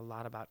taught me a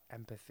lot about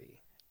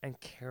empathy and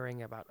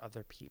caring about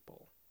other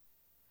people.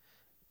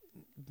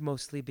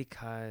 Mostly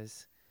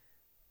because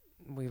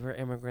we were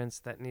immigrants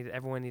that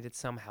everyone needed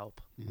some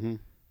help. Mm-hmm.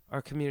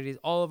 Our communities,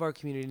 all of our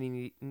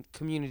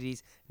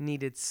communities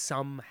needed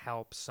some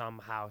help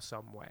somehow,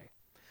 some way.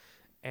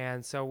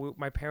 And so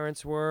my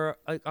parents were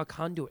a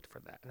conduit for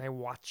that. And I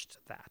watched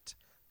that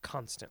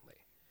constantly.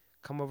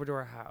 Come over to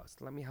our house.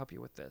 Let me help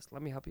you with this.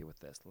 Let me help you with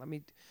this.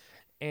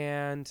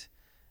 And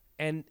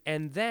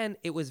then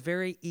it was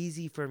very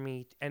easy for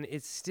me, and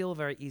it's still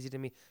very easy to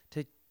me,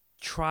 to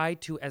try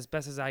to, as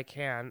best as I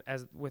can,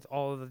 as with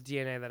all of the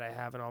DNA that I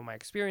have and all my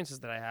experiences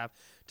that I have,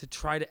 to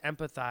try to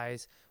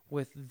empathize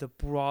with the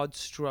broad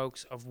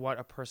strokes of what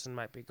a person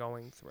might be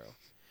going through.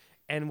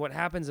 And what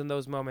happens in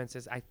those moments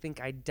is I think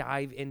I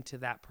dive into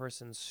that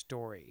person's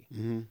story.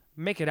 Mm-hmm.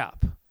 Make it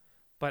up,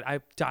 but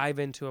I dive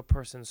into a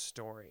person's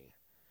story.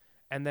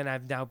 And then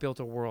I've now built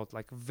a world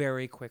like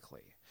very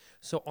quickly.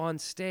 So on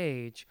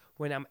stage,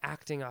 when I'm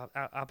acting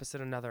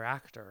opposite another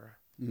actor,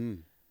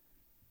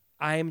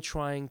 I'm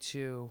trying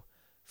to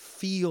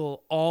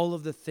feel all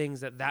of the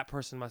things that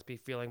person must be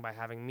feeling by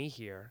having me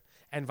here,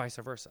 and vice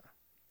versa.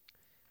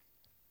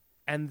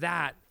 And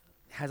that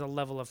has a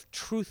level of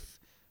truth,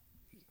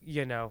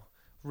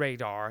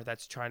 radar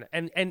that's trying to,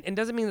 and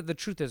doesn't mean that the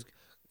truth is,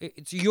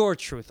 it's your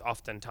truth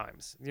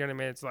oftentimes. You know what I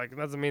mean? It's like, it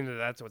doesn't mean that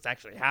that's what's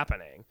actually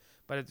happening.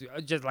 But it's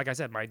just, like I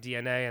said, my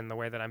DNA and the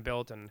way that I'm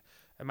built and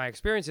my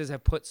experiences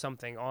have put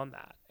something on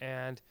that.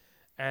 And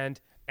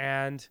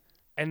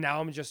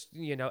now I'm just,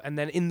 and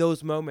then in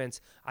those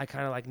moments, I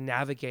kind of like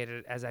navigate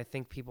it as I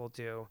think people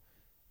do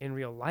in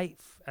real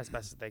life as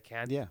best as they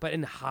can. Yeah. But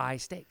in high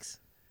stakes.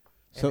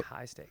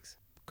 High stakes.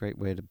 Great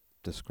way to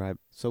describe.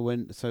 So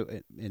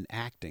in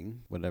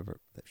acting,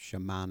 whatever the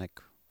shamanic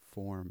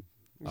form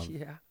of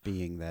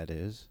being that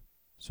is,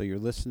 so you're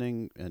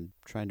listening and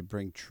trying to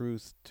bring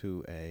truth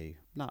to a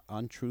not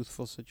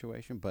untruthful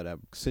situation, but a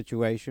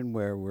situation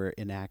where we're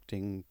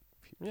enacting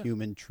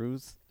human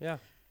truth. Yeah.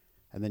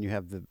 And then you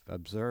have the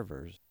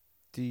observers.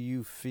 Do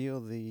you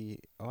feel the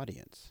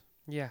audience?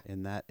 Yeah.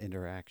 In that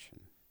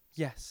interaction?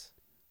 Yes,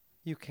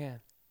 you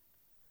can.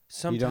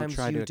 Sometimes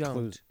you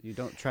don't. You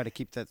don't try to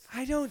keep that.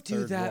 I don't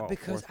do that wall,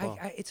 because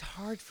it's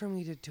hard for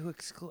me to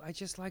exclude. I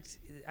just like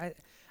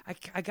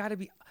I gotta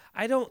be.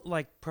 I don't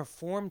like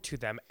perform to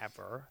them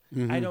ever.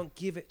 Mm-hmm. I don't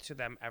give it to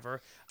them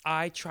ever.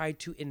 I try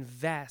to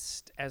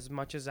invest as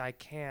much as I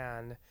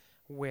can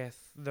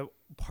with the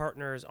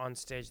partners on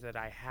stage that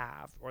I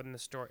have, or in the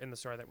story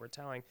that we're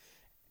telling.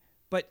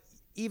 But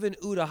even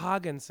Uta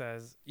Hagen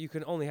says you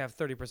can only have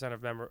 30%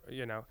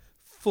 of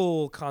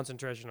full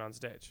concentration on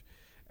stage.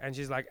 And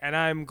she's like, and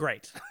I'm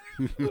great.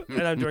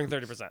 And I'm doing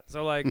 30%.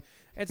 So like,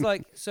 it's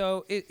like,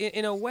 so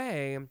in a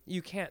way,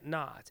 you can't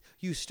not.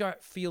 You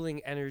start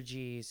feeling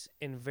energies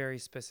in very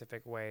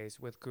specific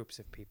ways with groups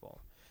of people,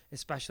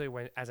 especially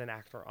when as an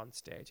actor on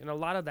stage. And a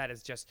lot of that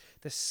is just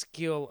the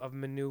skill of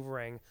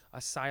maneuvering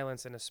a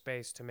silence in a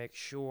space to make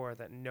sure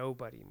that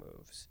nobody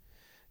moves.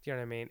 Do you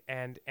know what I mean?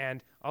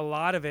 And a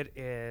lot of it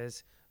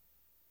is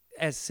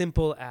as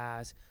simple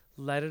as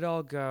let it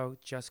all go,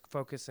 just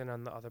focus in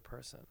on the other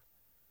person.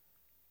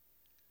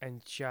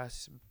 And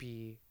just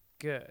be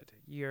good.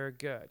 You're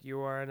good. You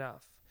are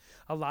enough.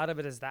 A lot of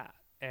it is that.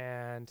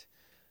 And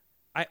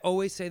I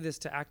always say this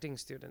to acting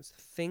students.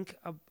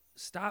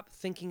 Stop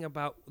thinking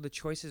about the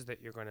choices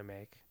that you're going to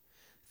make.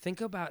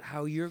 Think about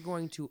how you're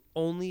going to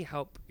only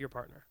help your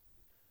partner.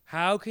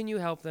 How can you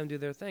help them do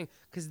their thing?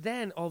 Because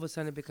then all of a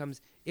sudden it becomes,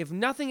 if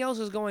nothing else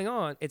is going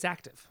on, it's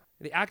active.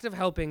 The act of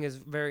helping is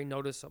very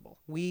noticeable.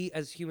 We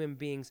as human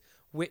beings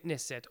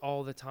witness it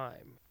all the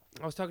time.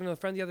 I was talking to a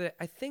friend the other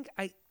day.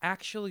 I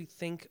actually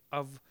think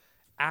of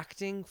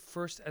acting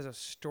first as a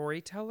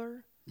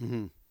storyteller.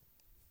 Mm-hmm.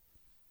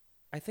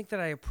 I think that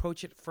I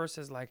approach it first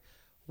as like,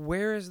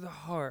 where is the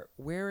heart?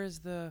 Where is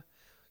the,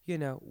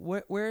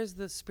 where is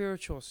the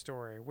spiritual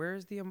story? Where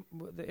is the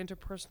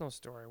interpersonal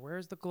story? Where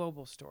is the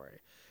global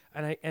story?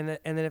 And then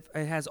if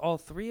it has all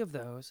three of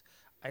those,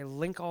 I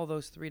link all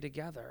those three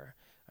together,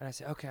 and I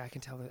say, okay, I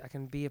can tell that I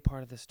can be a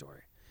part of this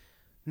story.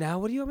 Now,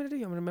 what do you want me to do?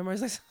 You want me to memorize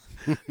this?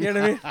 You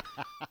know what I mean?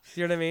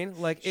 You know what I mean?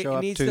 Like Show it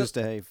up needs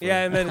Tuesday.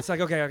 Yeah, and then it's like,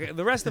 okay.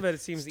 The rest of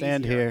it seems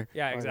Stand easier. here.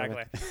 Yeah,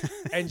 exactly.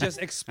 And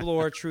just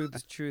explore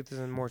truths,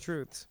 and more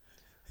truths.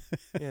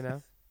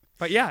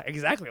 But yeah,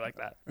 exactly like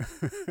that.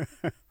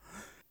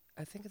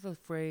 I think the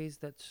phrase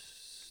that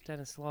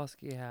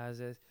Stanislavski has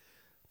is,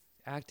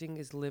 acting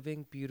is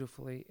living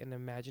beautifully in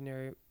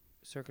imaginary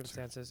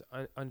circumstances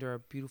under a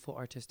beautiful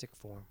artistic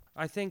form.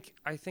 I think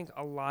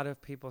a lot of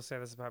people say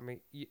this about me.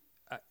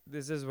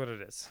 This is what it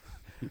is.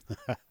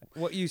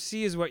 What you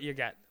see is what you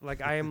get.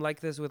 Like, I am like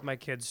this with my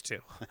kids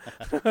too.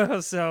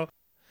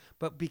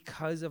 But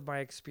because of my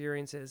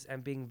experiences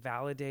and being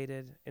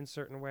validated in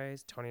certain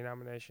ways, Tony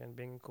nomination,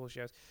 being in cool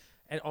shows,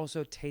 and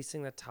also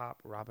tasting the top.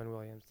 Robin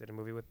Williams did a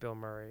movie with Bill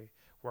Murray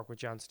work with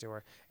Jon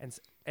Stewart,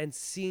 and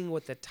seeing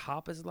what the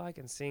top is like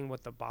and seeing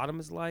what the bottom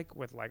is like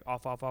with like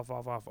off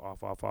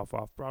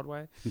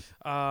Broadway,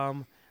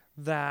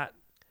 that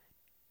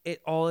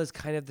it all is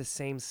kind of the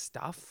same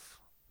stuff,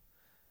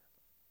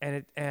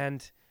 and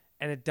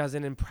it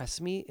doesn't impress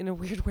me in a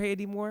weird way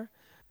anymore.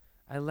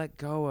 I let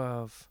go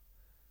of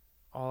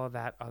all of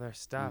that other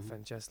stuff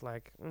and just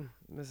like,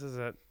 this is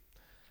it.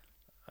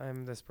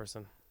 I'm this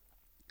person.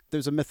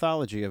 There's a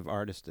mythology of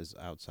artists as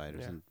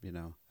outsiders, Yeah.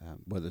 and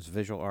whether it's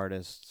visual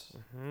artists,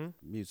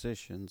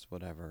 musicians,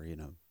 whatever,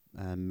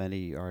 and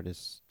many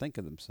artists think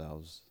of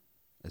themselves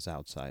as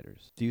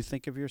outsiders. Do you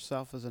think of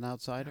yourself as an I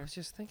outsider? was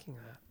just thinking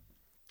that.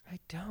 I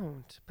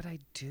don't, but I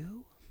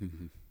do.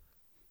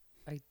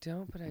 I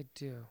don't, but I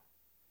do.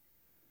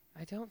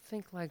 I don't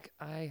think like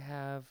I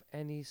have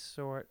any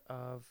sort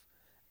of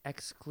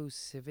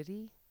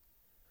exclusivity,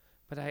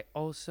 but I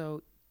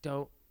also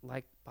don't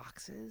like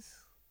boxes.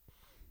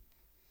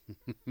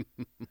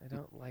 I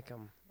don't like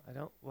them. I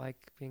don't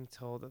like being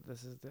told that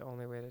this is the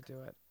only way to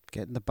do it.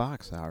 Get in the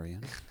box,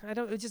 Arian. I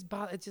don't. It's just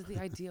the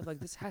idea of like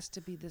this has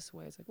to be this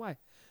way. It's like why?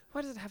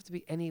 Why does it have to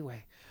be any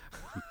way?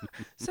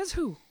 Says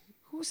who?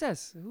 Who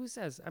says? Who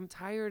says? I'm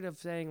tired of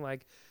saying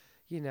like,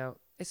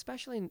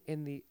 especially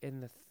in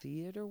the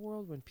theater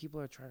world when people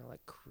are trying to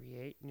like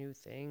create new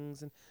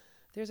things, and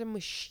there's a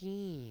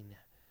machine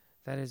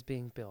that is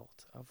being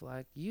built of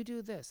like you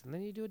do this and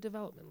then you do a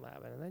development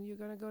lab and then you're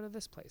going to go to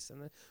this place and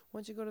then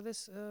once you go to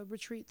this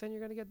retreat then you're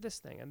going to get this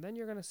thing and then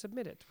you're going to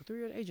submit it through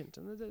your agent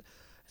and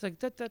it's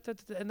like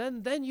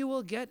and then you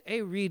will get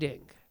a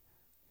reading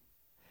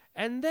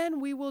and then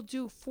we will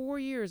do 4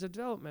 years of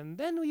development and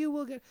then you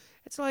will get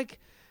it's like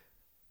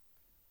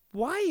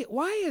why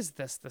is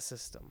this the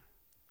system?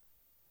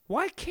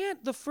 Why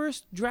can't the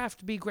first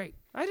draft be great?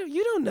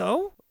 You don't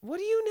know. What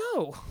do you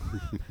know?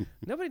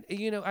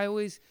 Nobody, I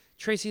always,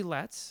 Tracy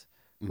Letts,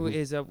 who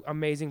is an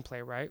amazing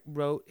playwright,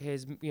 wrote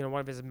his, one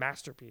of his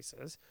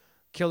masterpieces,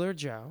 Killer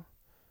Joe,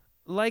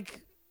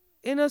 like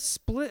in a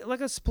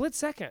split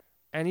second.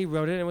 And he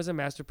wrote it and it was a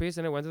masterpiece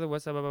and it went to the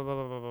West, blah, blah, blah,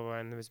 blah, blah, blah,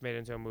 and it was made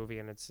into a movie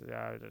and it's, you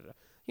know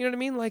what I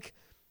mean? Like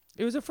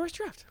it was a first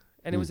draft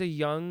and it was a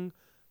young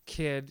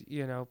kid,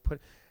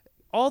 put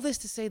all this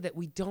to say that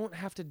we don't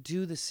have to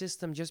do the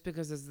system just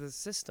because there's the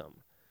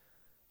system.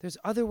 There's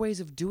other ways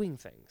of doing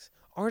things.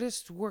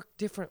 Artists work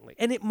differently.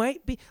 And it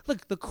might be,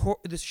 look,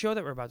 the show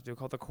that we're about to do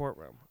called The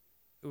Courtroom,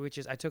 which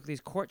is, I took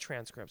these court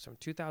transcripts from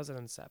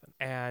 2007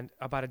 and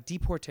about a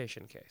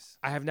deportation case.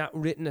 I have not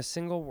written a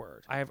single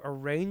word. I have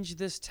arranged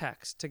this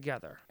text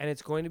together and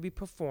it's going to be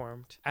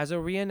performed as a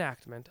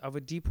reenactment of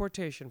a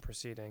deportation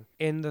proceeding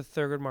in the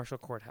Thurgood Marshall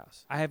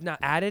Courthouse. I have not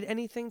added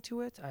anything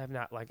to it. I have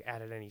not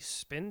added any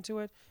spin to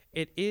it.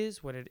 It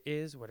is what it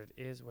is, what it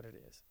is, what it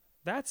is.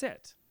 That's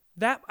it.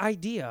 That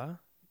idea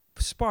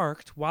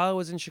sparked while I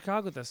was in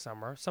Chicago this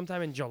summer,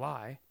 sometime in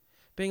July,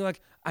 being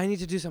like, I need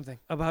to do something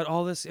about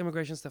all this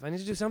immigration stuff. I need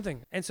to do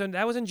something. And so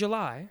that was in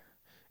July,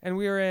 and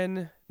we were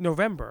in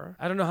November.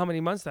 I don't know how many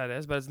months that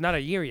is, but it's not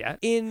a year yet.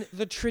 In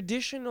the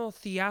traditional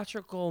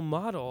theatrical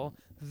model,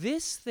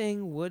 this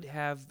thing would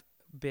have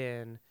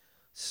been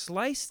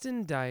sliced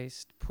and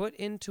diced, put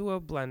into a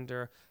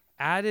blender,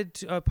 added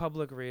to a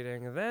public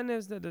reading, then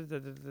is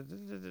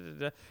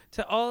to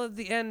all at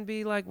the end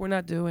be like, we're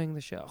not doing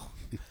the show.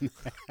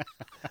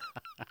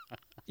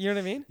 You know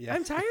what I mean? Yeah.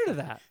 I'm tired of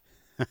that.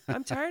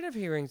 I'm tired of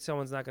hearing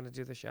someone's not going to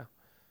do the show.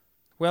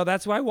 Well,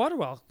 that's why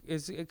Waterwell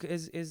is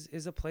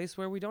a place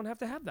where we don't have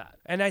to have that.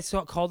 And I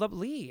called up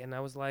Lee, and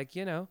I was like,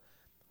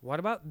 what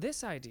about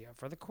this idea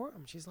for the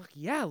courtroom? She's like,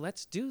 yeah,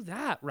 let's do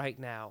that right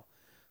now.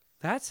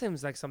 That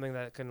seems like something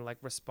that can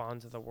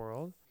respond to the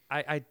world.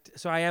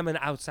 So I am an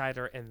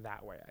outsider in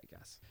that way, I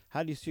guess.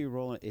 How do you see your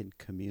role in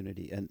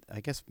community? And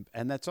I guess,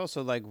 and that's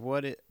also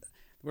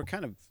we're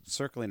kind of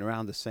circling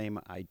around the same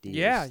ideas.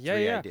 Yeah.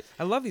 Ideas.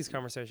 I love these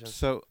conversations.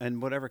 So,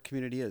 and whatever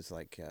community is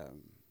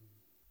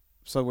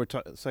so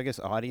I guess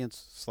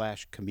audience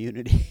 /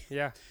 community.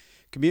 Yeah.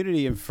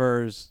 Community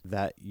infers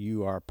that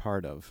you are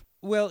part of.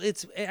 Well,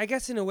 I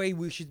guess in a way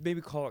we should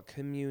maybe call it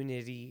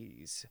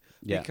communities.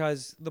 Yeah.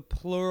 Because the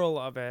plural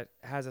of it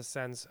has a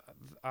sense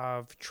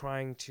of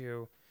trying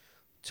to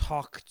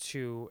talk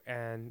to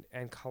and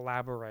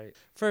collaborate.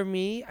 For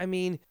me, I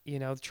mean,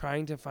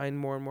 trying to find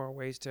more and more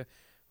ways to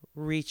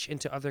reach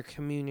into other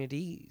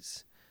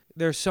communities.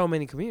 There's so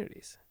many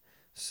communities.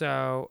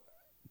 So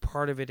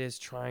part of it is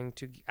trying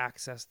to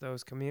access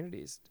those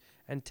communities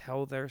and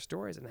tell their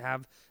stories and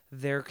have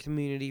their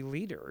community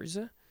leaders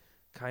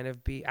kind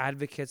of be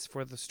advocates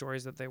for the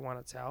stories that they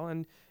want to tell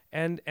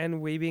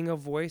and we being a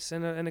voice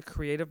and a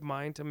creative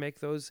mind to make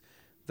those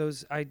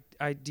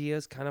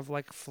ideas kind of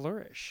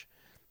flourish.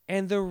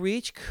 And the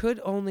reach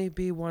could only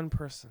be one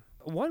person.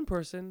 One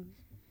person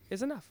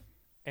is enough.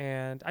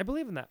 And I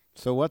believe in that.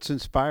 So what's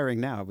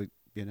inspiring now?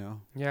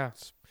 Yeah.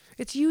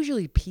 It's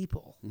usually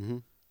people. Mm-hmm.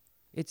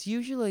 It's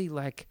usually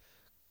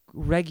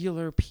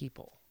regular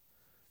people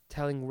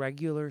telling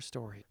regular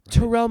stories. Right.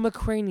 Terrell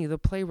McCraney, the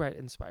playwright,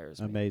 inspires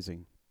me.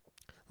 Amazing.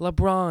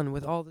 LeBron,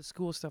 with all the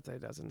school stuff that he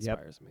does,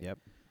 inspires me. Yep.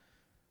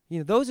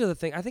 those are the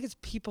things. I think it's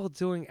people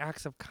doing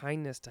acts of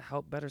kindness to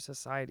help better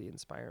society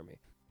inspire me.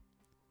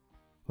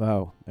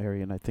 Wow,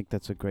 Arian, I think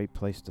that's a great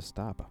place to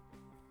stop.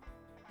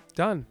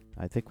 Done.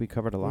 I think we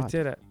covered a lot. We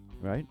did it.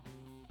 Right?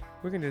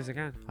 We can do this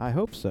again. I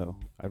hope so.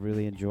 I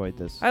really enjoyed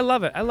this. I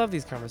love it. I love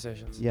these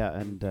conversations. Yeah,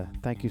 and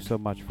thank you so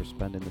much for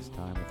spending this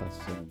time with us.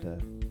 And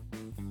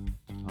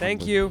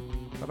thank onward. you.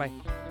 Bye-bye.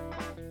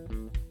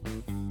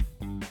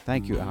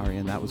 Thank you,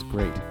 Arian. That was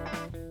great.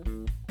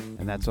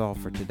 And that's all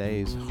for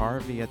today's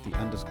Harvey at the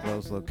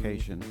Undisclosed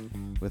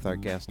Location with our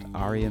guest,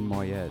 Arian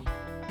Moayed.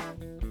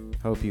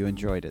 Hope you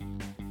enjoyed it.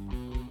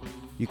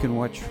 You can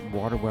watch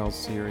Waterwell's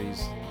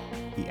series,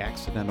 The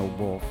Accidental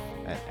Wolf,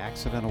 at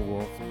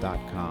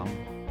accidentalwolf.com.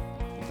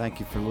 Thank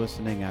you for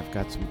listening. I've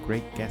got some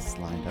great guests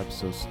lined up,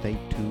 so stay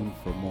tuned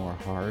for more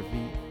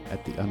Harvey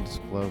at the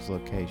Undisclosed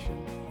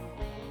Location.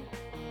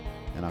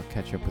 And I'll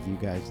catch up with you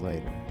guys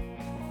later.